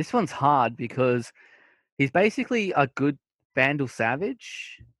 This one's hard because he's basically a good Vandal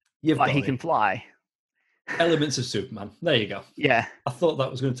Savage, but he can fly. Elements of Superman. There you go. Yeah. I thought that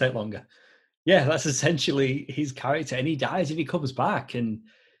was going to take longer. Yeah, that's essentially his character, and he dies and he comes back, and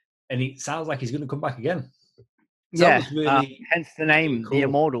it sounds like he's going to come back again. So hence the name, cool. The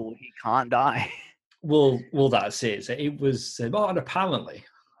Immortal. He can't die. Well, that's it. So it was, and apparently,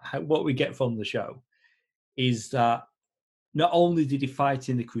 what we get from the show is that not only did he fight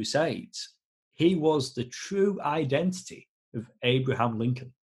in the Crusades, he was the true identity of Abraham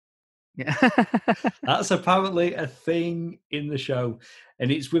Lincoln. Yeah. That's apparently a thing in the show,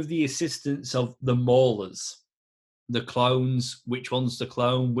 and it's with the assistance of the Maulers, the clones. Which one's the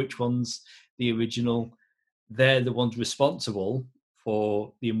clone? Which one's the original? They're the ones responsible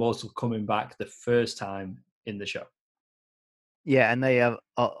for the Immortal coming back the first time in the show. Yeah, and they are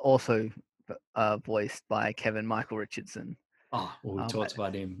also voiced by Kevin Michael Richardson. We talked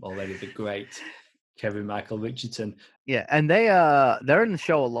about him already. The great Kevin Michael Richardson. Yeah, and they're in the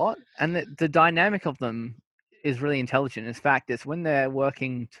show a lot, and the dynamic of them is really intelligent. In fact, it's when they're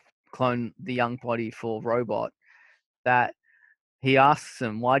working to clone the young body for Robot that he asks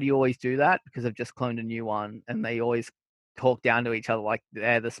them, "Why do you always do that?" Because I've just cloned a new one, and they always talk down to each other like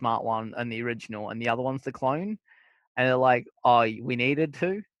they're the smart one and the original, and the other one's the clone, and they're like, "Oh, we needed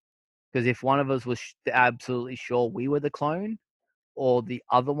to." Because if one of us was absolutely sure we were the clone, or the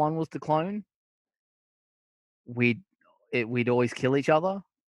other one was the clone, we'd always kill each other.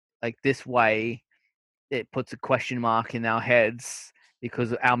 Like this way, it puts a question mark in our heads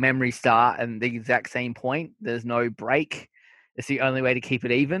because our memories start at the exact same point. There's no break. It's the only way to keep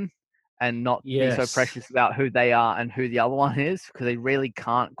it even and not be so Yes. precious about who they are and who the other one is, because they really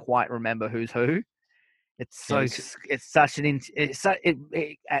can't quite remember who's who. It's Yeah, so it's such an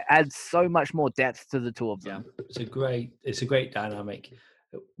it adds so much more depth to the two of yeah, them. it's a great dynamic.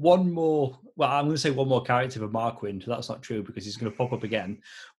 One more, well, I'm going to say one more character for Markwind. That's not true because he's going to pop up again,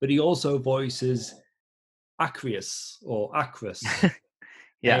 but he also voices Acrius or Acrus,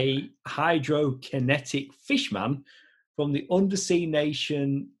 Yeah, a hydrokinetic fishman from the undersea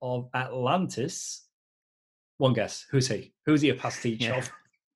nation of Atlantis. One guess, who's he? Who's he a pastiche yeah, of?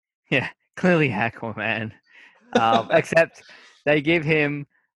 yeah. Clearly, Aquaman. Except they give him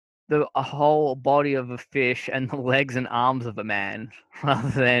a whole body of a fish and the legs and arms of a man, rather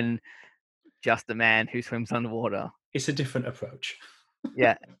than just a man who swims underwater. It's a different approach.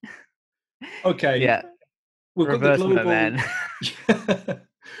 Yeah, Okay, yeah. we've got the Reverse global. merman.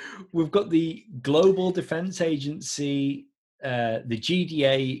 We've got the Global Defense Agency. The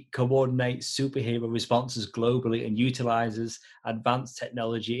GDA coordinates superhero responses globally and utilizes advanced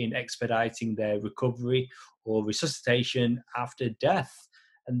technology in expediting their recovery or resuscitation after death.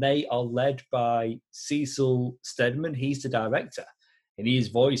 And they are led by Cecil Stedman. He's the director, and he is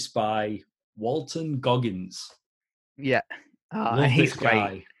voiced by Walton Goggins. Yeah, and Love he's this great.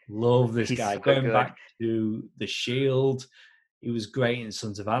 guy. Love this He's guy. so Going good. back to The Shield, he was great in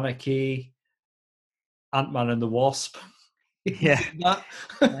Sons of Anarchy, Ant-Man and the Wasp. He's Yeah, in that.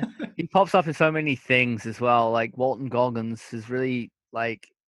 yeah. He pops up in so many things as well. Like Walton Goggins is really like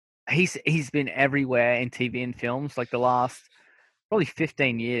he's been everywhere in TV and films like the last probably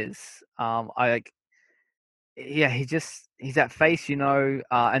 15 years. I like yeah, he's that face,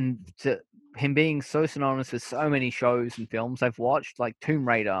 and to him being so synonymous with so many shows and films I've watched, like Tomb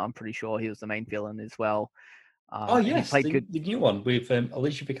Raider. I'm pretty sure he was the main villain as well. Oh, He yes, played good. the new one with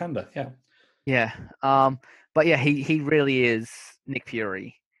Alicia Vikander. Yeah. Yeah. But yeah, he really is Nick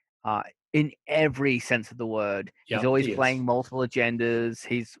Fury, uh, in every sense of the word. He's Yeah, always he is. playing multiple agendas.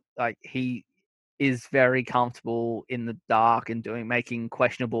 He is very comfortable in the dark and making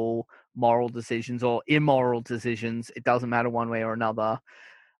questionable moral decisions or immoral decisions. It doesn't matter one way or another.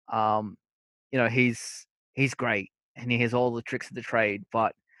 Um, he's great and he has all the tricks of the trade,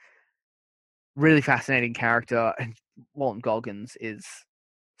 but really fascinating character. And Walton Goggins is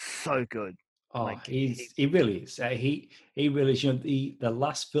so good. Oh, Like he really is. He really is. The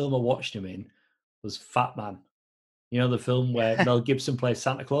last film I watched him in was Fat Man. You know, the film where Mel Gibson plays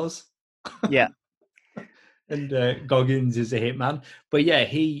Santa Claus? yeah, And Goggins is a hitman. But yeah,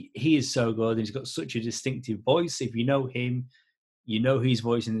 he is so good. He's got such a distinctive voice. If you know him, you know he's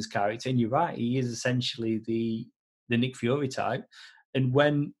voicing this character. And you're right, he is essentially the Nick Fury type. And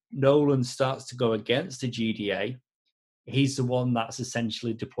when Nolan starts to go against the GDA, he's the one that's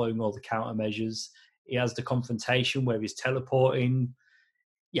essentially deploying all the countermeasures. He has the confrontation where he's teleporting.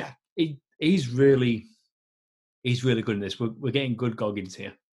 Yeah, he's really good in this. We're getting good Goggins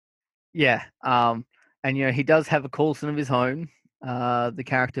here. yeah. And he does have a Coulson of his own. The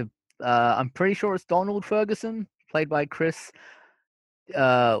character, I'm pretty sure it's Donald Ferguson, played by Chris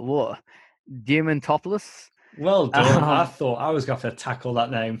what Diamantopoulos. Well done. I Um, thought I was going to have to tackle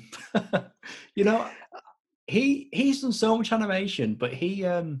that name. you know, he's done so much animation, but he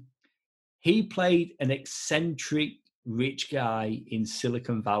played an eccentric rich guy in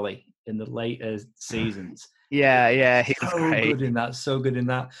Silicon Valley in the later seasons. yeah, he was So great. good in that, so good in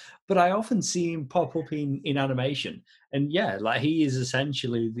that. But I often see him pop up in animation, and yeah, like he is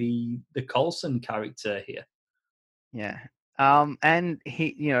essentially the Coulson character here. Yeah. And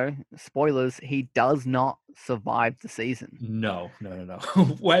he, spoilers, he does not survive the season. No.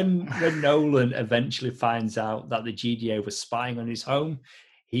 When Nolan eventually finds out that the GDA was spying on his home,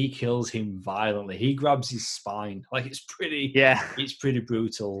 he kills him violently. He grabs his spine, like Yeah. it's pretty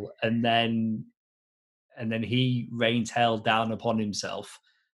brutal, and then he rains hell down upon himself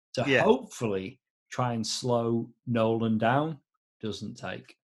to Yeah. hopefully try and slow Nolan down. Doesn't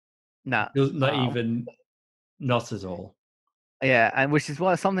take. No. Not even, not at all. Yeah, and which is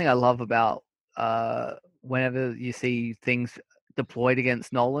something I love about whenever you see things deployed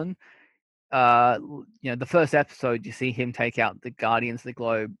against Nolan. The first episode you see him take out the Guardians of the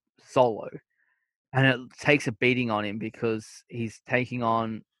Globe solo, and it takes a beating on him because he's taking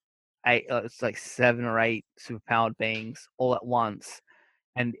on it's like 7 or 8 superpowered beings all at once,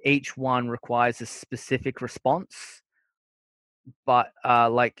 and each one requires a specific response. But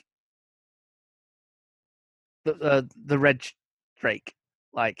like the red drake,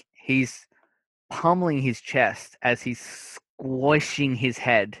 like he's pummeling his chest as he's squishing his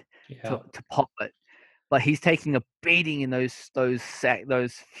head Yeah. to pop it. But he's taking a beating in those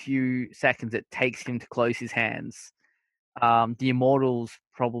few seconds it takes him to close his hands. The Immortals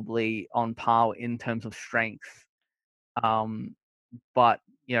probably on par in terms of strength, but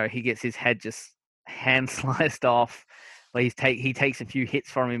he gets his head just hand sliced off. But he takes a few hits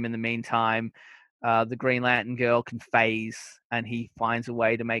from him in the meantime. The Green Lantern girl can phase, and he finds a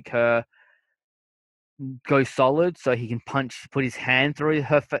way to make her go solid, so he can put his hand through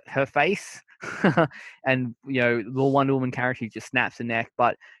her face. And the Wonder Woman character just snaps the neck,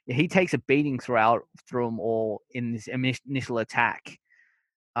 but he takes a beating through them all in this initial attack.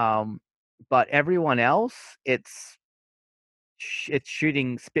 But everyone else, it's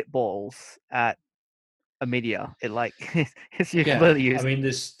shooting spitballs at a media. It like it's you completely used. I mean,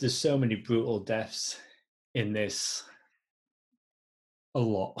 there's so many brutal deaths in this. A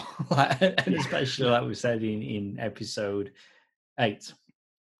lot, and especially like we said in episode 8,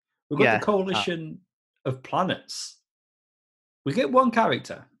 we've got the coalition of planets. We get one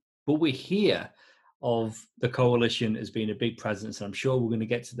character, but we hear of the coalition as being a big presence, and I'm sure we're going to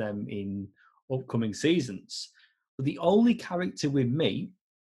get to them in upcoming seasons. But the only character we meet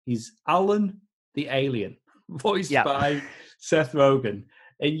is Alan the alien, voiced by Seth Rogen,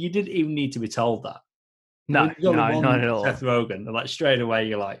 and you didn't even need to be told that. No, not at all. Seth Rogen, and like straight away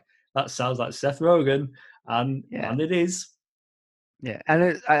you're like, that sounds like Seth Rogen, and it is. Yeah,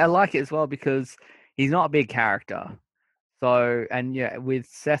 and I like it as well because he's not a big character. So, and with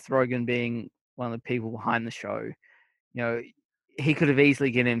Seth Rogen being one of the people behind the show, he could have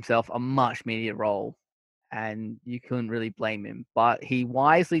easily given himself a much media role, and you couldn't really blame him. But he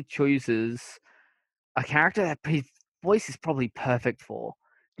wisely chooses a character that his voice is probably perfect for,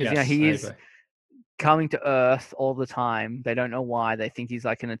 because he is coming to Earth all the time. They don't know why. They think he's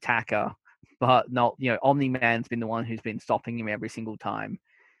like an attacker, but not. Omni-Man's been the one who's been stopping him every single time.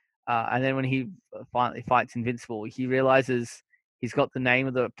 And then when he finally fights Invincible, he realizes he's got the name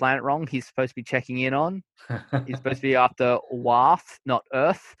of the planet wrong. He's supposed to be checking in on. He's supposed to be after Warth, not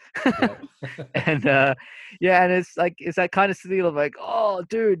Earth. And and it's that kind of deal of like, oh,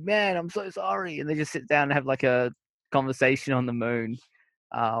 dude, man, I'm so sorry. And they just sit down and have like a conversation on the moon.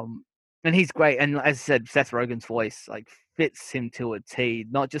 And he's great. And as I said, Seth Rogen's voice like fits him to a T.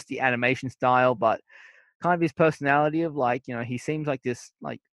 Not just the animation style, but kind of his personality of like, he seems like this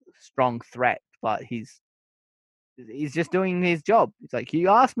like strong threat, but he's just doing his job. It's like, you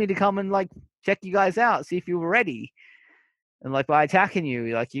asked me to come and like check you guys out, see if you were ready, and like by attacking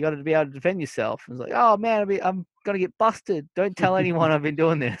you, like you got to be able to defend yourself. It's like, oh man, I'm gonna get busted. Don't tell anyone I've been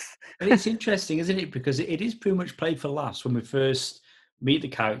doing this. And it's interesting, isn't it? Because it is pretty much played for laughs when we first meet the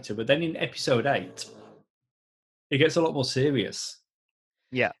character, but then in episode 8, it gets a lot more serious.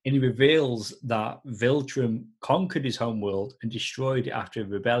 Yeah. And he reveals that Viltrum conquered his homeworld and destroyed it after a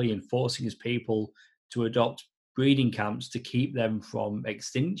rebellion, forcing his people to adopt breeding camps to keep them from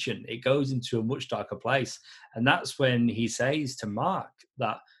extinction. It goes into a much darker place. And that's when he says to Mark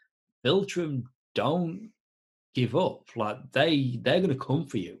that Viltrum don't give up. Like they're going to come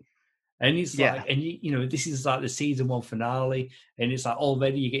for you. And it's like, and this is like the season 1 finale, and it's like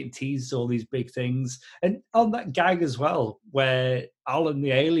already you're getting teased all these big things. And on that gag as well, where Alan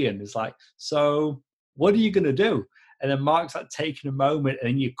the alien is like, so what are you going to do? And then Mark's like taking a moment,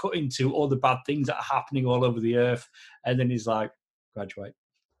 and you cut into all the bad things that are happening all over the earth. And then he's like, graduate.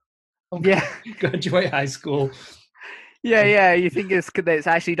 Graduate high school. Yeah. You think it's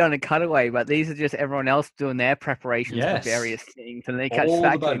actually done a cutaway, but these are just everyone else doing their preparations for various things. And then he cuts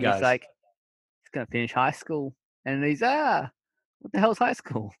back to him. He's like, he's going to finish high school. And he's, what the hell's high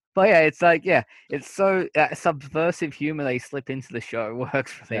school? But it's like, it's so subversive humor they slip into the show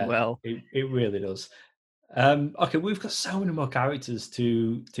works really well. It really does. Okay, we've got so many more characters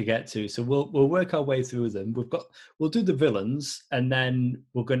to get to, so we'll work our way through them. We'll do the villains, and then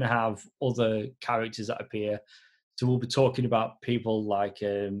we're going to have other characters that appear. So we'll be talking about people like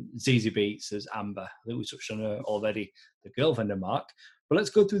Zazie Beetz as Amber. I think we touched on her already, the girlfriend of Mark. But let's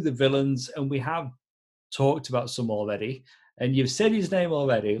go through the villains, and we have talked about some already. And you've said his name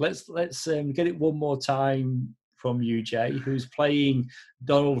already. Let's get it one more time from you, Jay, who's playing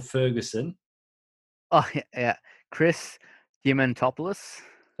Donald Ferguson. Oh, yeah. Chris Diamantopoulos.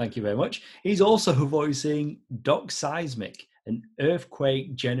 Thank you very much. He's also voicing Doc Seismic, an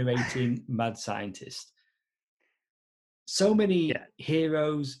earthquake-generating mad scientist. So many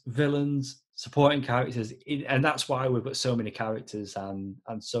heroes, villains, supporting characters, and that's why we've got so many characters and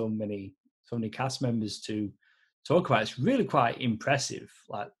so many cast members to talk about. It's really quite impressive,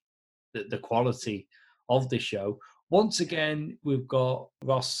 like the quality of this show. Once again, we've got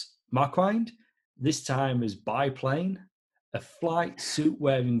Ross Marquand, this time as Biplane, a flight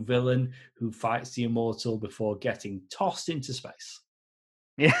suit-wearing villain who fights the Immortal before getting tossed into space.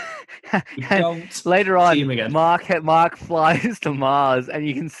 Yeah. We And don't later see him on, again. Mark flies to Mars, and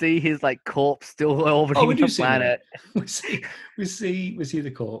you can see his like corpse still orbiting We do the see him again. planet. We see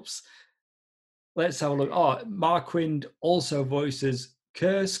the corpse. Let's have a look. Marquand also voices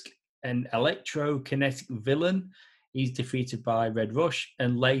Kursk, an electrokinetic villain. He's defeated by Red Rush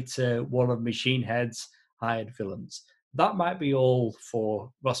and later one of Machine Head's hired villains. That might be all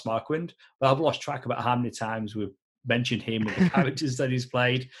for Ross Marquand, but I've lost track about how many times we've mentioned him and the characters that he's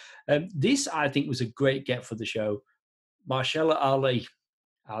played. This, I think, was a great get for the show. Mahershala Ali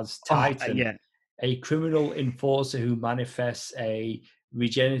as Titan, Yeah. a criminal enforcer who manifests a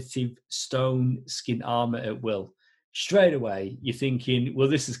regenerative stone skin armor at will. Straight away, you're thinking, well,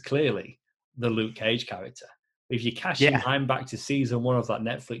 this is clearly the Luke Cage character. If you cast your mind back to season 1 of that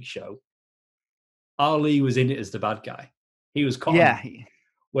Netflix show, Ali was in it as the bad guy. He was Cotton. Yeah.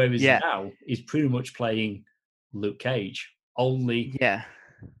 Whereas now he's pretty much playing Luke Cage. Only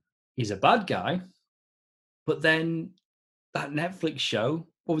he's a bad guy. But then that Netflix show,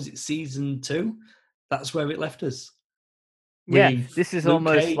 what was it, season 2? That's where it left us. Yeah, this is Luke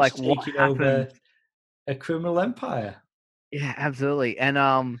almost Cage like what taking happened. over a criminal empire. Yeah, absolutely. And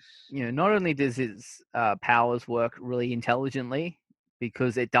not only does his powers work really intelligently,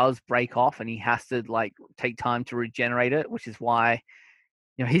 because it does break off and he has to like take time to regenerate it, which is why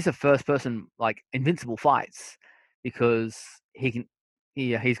he's the first person like Invincible fights, because he's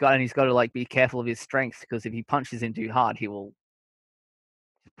got to like be careful of his strength, because if he punches him too hard, he will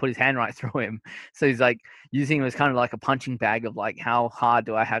put his hand right through him. So he's like using him as kind of like a punching bag of like, how hard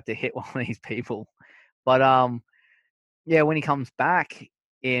do I have to hit one of these people? But when he comes back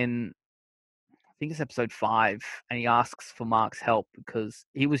in, I think it's episode 5, and he asks for Mark's help because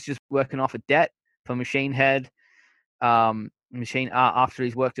he was just working off a debt for Machine Head. After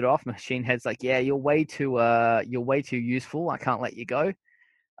he's worked it off, Machine Head's like, yeah, you're way too useful. I can't let you go.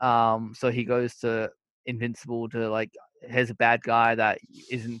 So he goes to Invincible to like, here's a bad guy that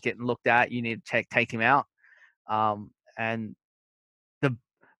isn't getting looked at. You need to take him out. And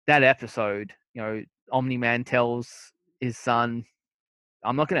that episode, Omni-Man tells his son,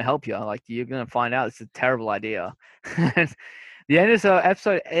 I'm not going to help you. Like, you're going to find out it's a terrible idea. The end of the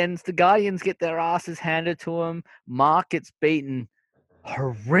episode ends. The Guardians get their asses handed to them. Mark gets beaten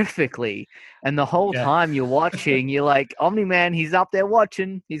horrifically. And the whole time you're watching, you're like, Omni-Man, he's up there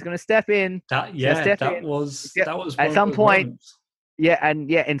watching. He's going to step in. That was at some point.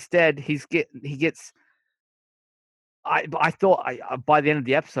 Moments. Instead he gets. I thought by the end of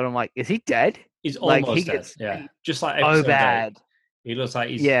the episode, I'm like, is he dead? He's almost dead. Just like episode bad. 8. He looks like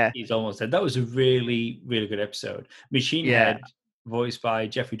he's almost dead. That was a really, really good episode. Machine Head, voiced by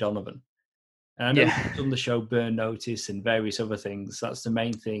Jeffrey Donovan. And I know he's done the show Burn Notice and various other things. That's the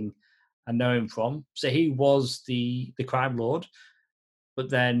main thing I know him from. So he was the crime lord,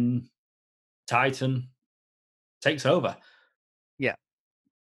 but then Titan takes over. Yeah.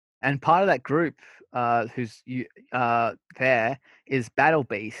 And part of that group who's there is Battle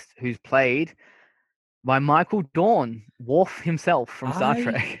Beast, who's played by Michael Dorn, Worf himself from Star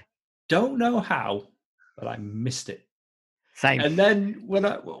Trek. Don't know how, but I missed it. Same. And then when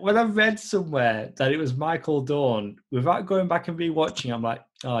I read somewhere that it was Michael Dorn, without going back and rewatching, I'm like,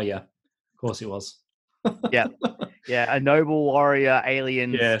 oh yeah, of course it was. Yeah, a noble warrior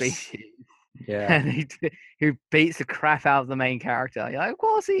alien species. Yeah, and who beats the crap out of the main character. You're like, of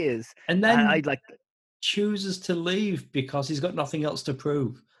course he is. And then chooses to leave because he's got nothing else to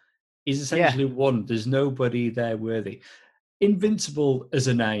prove. He's essentially won. There's nobody there worthy. Invincible as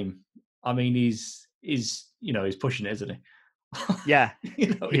a name. I mean, he's pushing it, isn't he? Yeah, he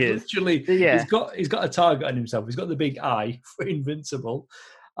literally. He's got a target on himself. He's got the big eye for Invincible,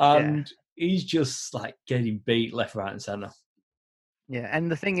 and he's just like getting beat left, right, and center. Yeah, and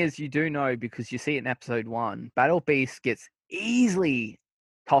the thing is, you do know, because you see it in episode 1, Battle Beast gets easily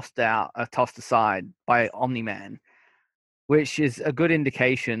tossed aside by Omni-Man, which is a good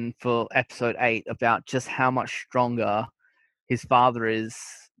indication for episode 8 about just how much stronger his father is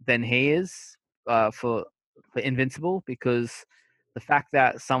than he is for Invincible, because the fact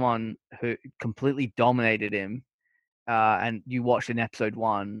that someone who completely dominated him, and you watched in episode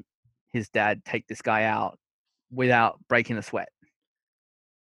 1, his dad take this guy out without breaking a sweat.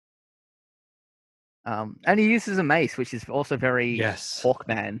 And he uses a mace, which is also very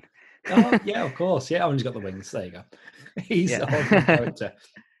Hawkman. Oh, yeah, of course. Yeah, he's got the wings. There you go. He's a Hawkman character.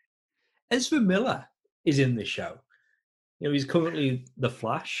 Ezra Miller is in this show. He's currently the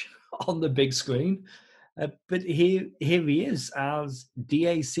Flash on the big screen. But here he is as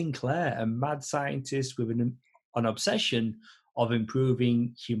D.A. Sinclair, a mad scientist with an obsession of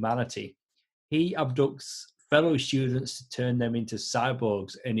improving humanity. He abducts fellow students to turn them into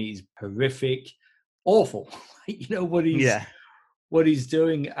cyborgs, and he's horrific, awful. You know Yeah. what he's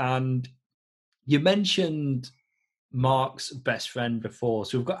doing. And you mentioned Mark's best friend before,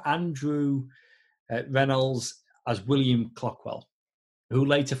 so we've got Andrew Reynolds as William Clockwell, who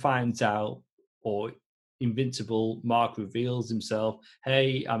later finds out, or Invincible, Mark reveals himself,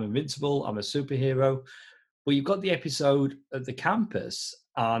 hey, I'm invincible, I'm a superhero. But you've got the episode at the campus,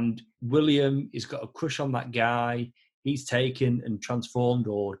 and William has got a crush on that guy. He's taken and transformed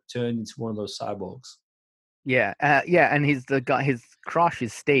or turned into one of those cyborgs. Yeah, and his crush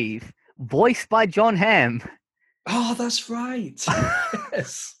is Steve, voiced by John Hamm. Oh, that's right.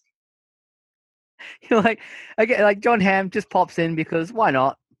 Yes. You're like, okay, like John Hamm just pops in because why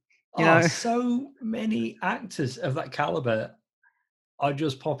not? You know? So many actors of that caliber are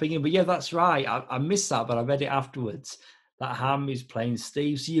just popping in. But yeah, that's right. I missed that, but I read it afterwards. That Ham is playing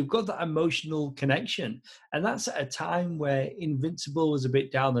Steve. So you've got that emotional connection. And that's at a time where Invincible was a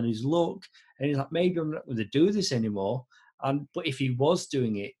bit down on his luck. And he's like, maybe I'm not going to do this anymore. But if he was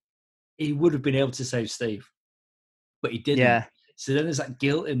doing it, he would have been able to save Steve. But he didn't. Yeah. So then there's that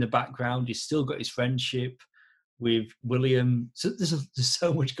guilt in the background. He's still got his friendship with William. So there's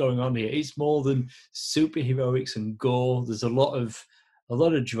so much going on here. It's more than superheroics and gore. There's a lot of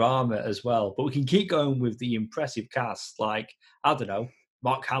drama as well. But we can keep going with the impressive cast. Like, I don't know,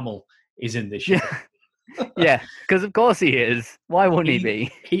 Mark Hamill is in this show. Yeah, because of course he is. Why wouldn't he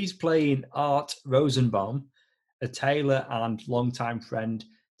be? He's playing Art Rosenbaum, a tailor and longtime friend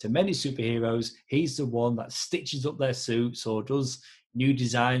to many superheroes. He's the one that stitches up their suits or does new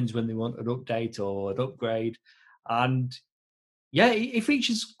designs when they want an update or an upgrade. And yeah, he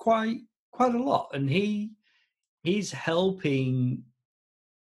features quite a lot. And he's helping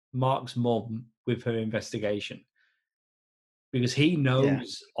Mark's mom with her investigation because he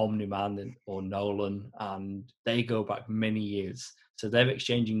knows Omni-Man or Nolan, and they go back many years. So they're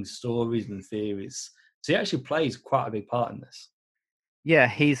exchanging stories and theories. So he actually plays quite a big part in this. Yeah,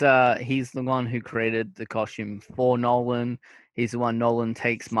 he's the one who created the costume for Nolan. He's the one Nolan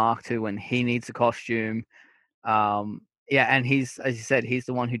takes Mark to when he needs a costume. Yeah, and he's, as you said, he's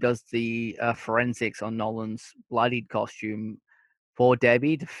the one who does the forensics on Nolan's bloodied costume for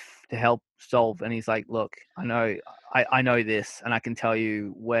Debbie to help solve. And he's like, look, I know this, and I can tell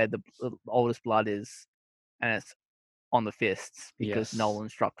you where the oldest blood is, and it's on the fists because Nolan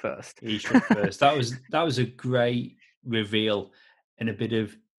struck first. He struck first. That was a great reveal and a bit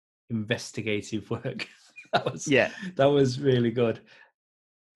of investigative work. That was really good.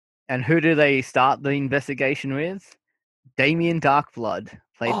 And who do they start the investigation with? Damien Darkblood,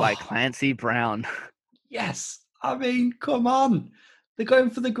 played by Clancy Brown. Yes. I mean, come on. They're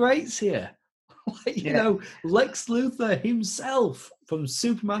going for the greats here. You know, Lex Luthor himself from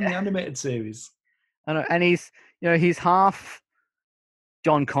Superman the Animated Series. I know, and he's half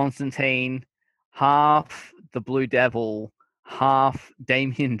John Constantine, half the Blue Devil, half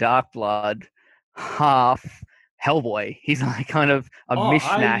Damien Darkblood, half Hellboy. He's like kind of a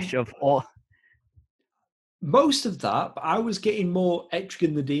mishmash of all. Most of that, but I was getting more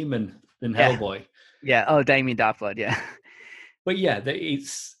Etrigan the Demon than Hellboy. Yeah. Oh, Damien Darkblood. Yeah. But yeah,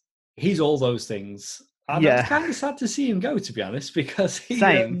 he's all those things. And I was kind of sad to see him go, to be honest, because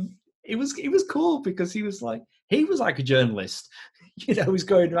it was cool because he was like a journalist. You know, he's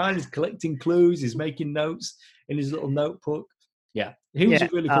going around, he's collecting clues, he's making notes in his little notebook. Yeah, he was a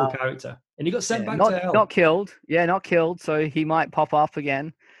really cool character. And he got sent back to hell. Not killed. Yeah, not killed. So he might pop up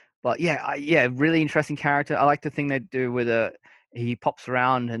again. But really interesting character. I like the thing they do with he pops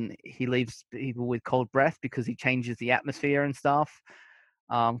around and he leaves people with cold breath because he changes the atmosphere and stuff.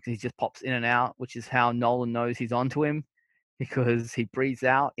 Because he just pops in and out, which is how Nolan knows he's onto him, because he breathes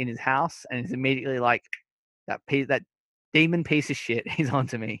out in his house and is immediately like, that demon piece of shit, he's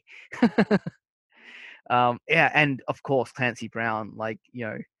onto me. And of course Clancy Brown, like, you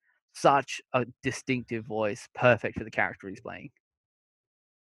know, such a distinctive voice, perfect for the character he's playing.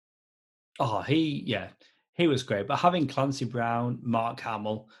 Oh, he was great. But having Clancy Brown, Mark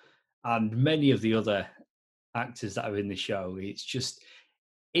Hamill, and many of the other actors that are in the show,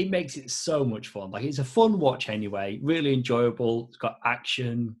 it makes it so much fun. Like, it's a fun watch anyway, really enjoyable. It's got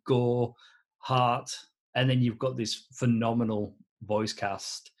action, gore, heart, and then you've got this phenomenal voice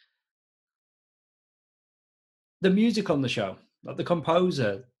cast. The music on the show, like the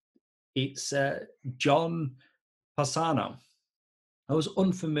composer, it's John Passano. I was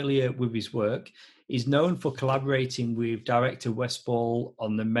unfamiliar with his work. He's known for collaborating with director Wes Ball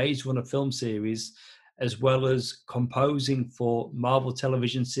on the Maze Runner film series, as well as composing for Marvel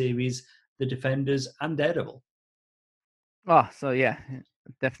television series The Defenders and Daredevil. Oh, so yeah,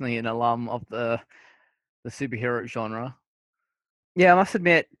 definitely an alum of the superhero genre. Yeah, I must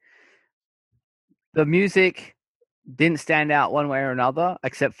admit, the music didn't stand out one way or another,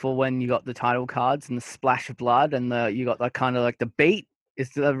 except for when you got the title cards and the splash of blood, and you got the kind of like the beat is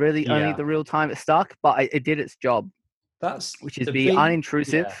the really only Yeah, the real time it stuck, but it did its job, that's which is the be big,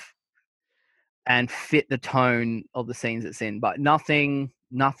 unintrusive yeah, and fit the tone of the scenes it's in, but nothing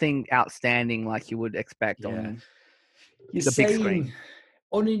outstanding like you would expect yeah. on You're the big saying screen.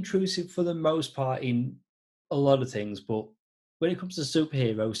 unintrusive for the most part in a lot of things, but when it comes to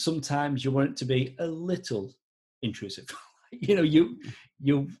superheroes, sometimes you want it to be a little intrusive. You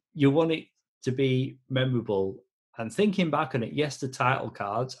want it to be memorable. And thinking back on it, yes, the title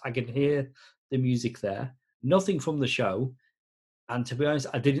cards, I can hear the music there. Nothing from the show. And to be honest,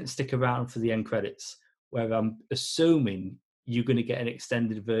 I didn't stick around for the end credits, where I'm assuming you're going to get an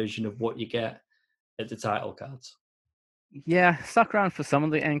extended version of what you get at the title cards. Yeah, stuck around for some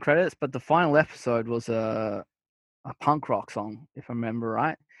of the end credits, but the final episode was a punk rock song, if I remember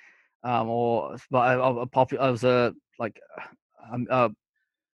right. Or but a popular. It was a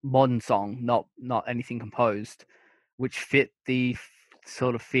modern song, not anything composed, which fit the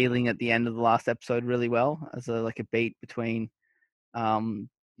sort of feeling at the end of the last episode really well, as a beat between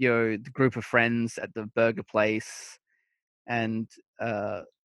the group of friends at the burger place and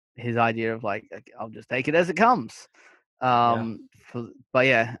his idea of like, I'll just take it as it comes. Yeah. But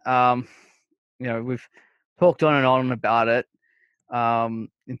yeah, we've talked on and on about it.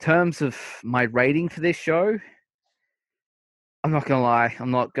 In terms of my rating for this show, I'm not gonna lie.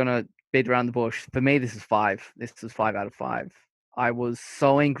 I'm not gonna beat around the bush. For me, this is 5. This is 5 out of 5. I was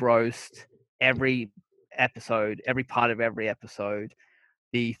so engrossed every episode, every part of every episode.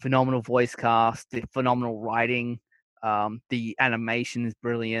 The phenomenal voice cast, the phenomenal writing, the animation is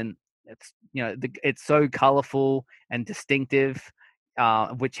brilliant. It's so colorful and distinctive,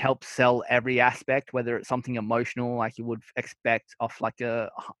 which helps sell every aspect, whether it's something emotional like you would expect off like a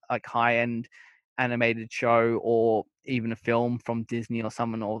high end animated show or even a film from Disney or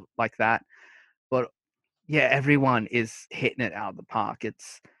someone or like that. But yeah, everyone is hitting it out of the park.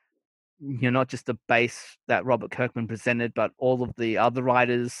 It's not just the base that Robert Kirkman presented, but all of the other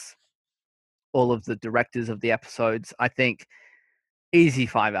writers, all of the directors of the episodes. I think easy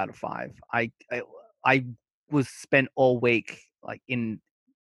 5 out of 5. I was spent all week like in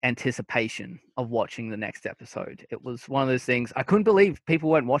anticipation of watching the next episode. It was one of those things I couldn't believe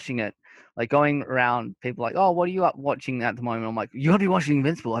people weren't watching it. Like going around, people like, "Oh, what are you up watching at the moment?" I'm like, "You gotta be watching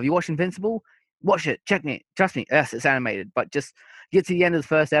Invincible. Have you watched Invincible? Watch it. Check me. Trust me. Yes, it's animated, but just get to the end of the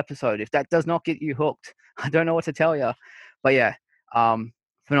first episode. If that does not get you hooked, I don't know what to tell you." But yeah,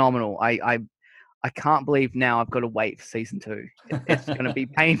 phenomenal. I can't believe now I've got to wait for season 2. It's going to be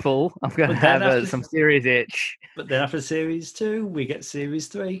painful. I'm going to have some serious itch. But then after series 2, we get series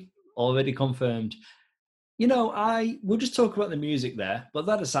 3 already confirmed. We'll just talk about the music there. But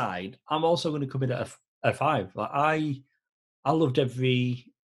that aside, I'm also going to come in at a 5. Like I loved every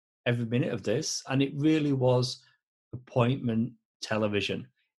minute of this, and it really was appointment television.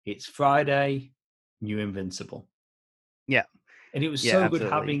 It's Friday, new Invincible. Yeah, and it was yeah, so absolutely.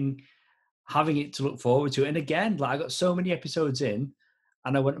 good having it to look forward to. And again, like I got so many episodes in,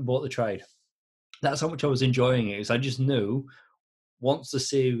 and I went and bought the trade. That's how much I was enjoying it. Is I just knew once the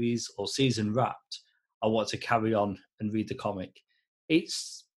series or season wrapped, I want to carry on and read the comic.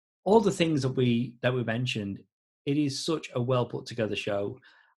 It's all the things that we mentioned. It is such a well put together show,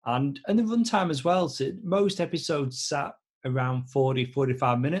 and the runtime as well. So most episodes sat around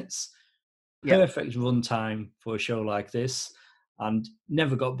 40-45 minutes. Yeah, Perfect runtime for a show like this, and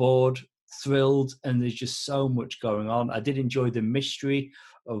never got bored. Thrilled, and there's just so much going on. I did enjoy the mystery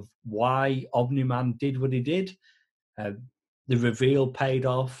of why Omni-Man did what he did. Uh, the reveal paid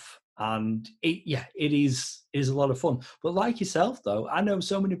off, and it is a lot of fun. But like yourself, though, I know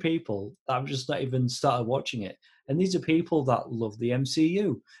so many people that have just not even started watching it, and these are people that love the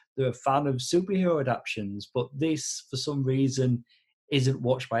MCU. They're a fan of superhero adaptations, but this, for some reason, isn't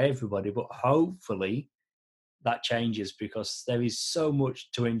watched by everybody. But hopefully, that changes because there is so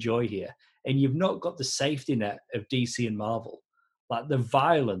much to enjoy here, and you've not got the safety net of DC and Marvel. Like the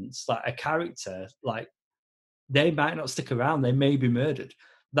violence, like a character, like they might not stick around. They may be murdered.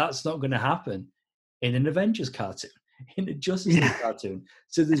 That's not going to happen in an Avengers cartoon, in a Justice League cartoon.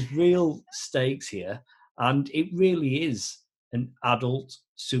 So there's real stakes here, and it really is an adult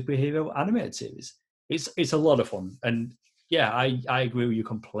superhero animated series. It's a lot of fun, and yeah, I agree with you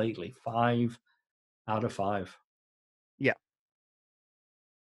completely. 5 out of 5. yeah.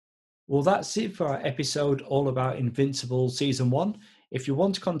 Well, that's it for our episode all about Invincible Season 1. If you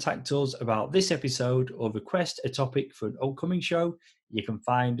want to contact us about this episode or request a topic for an upcoming show, you can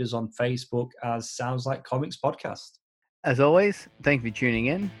find us on Facebook as Sounds Like Comics Podcast. As always, thank you for tuning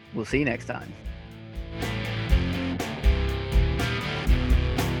in. We'll see you next time.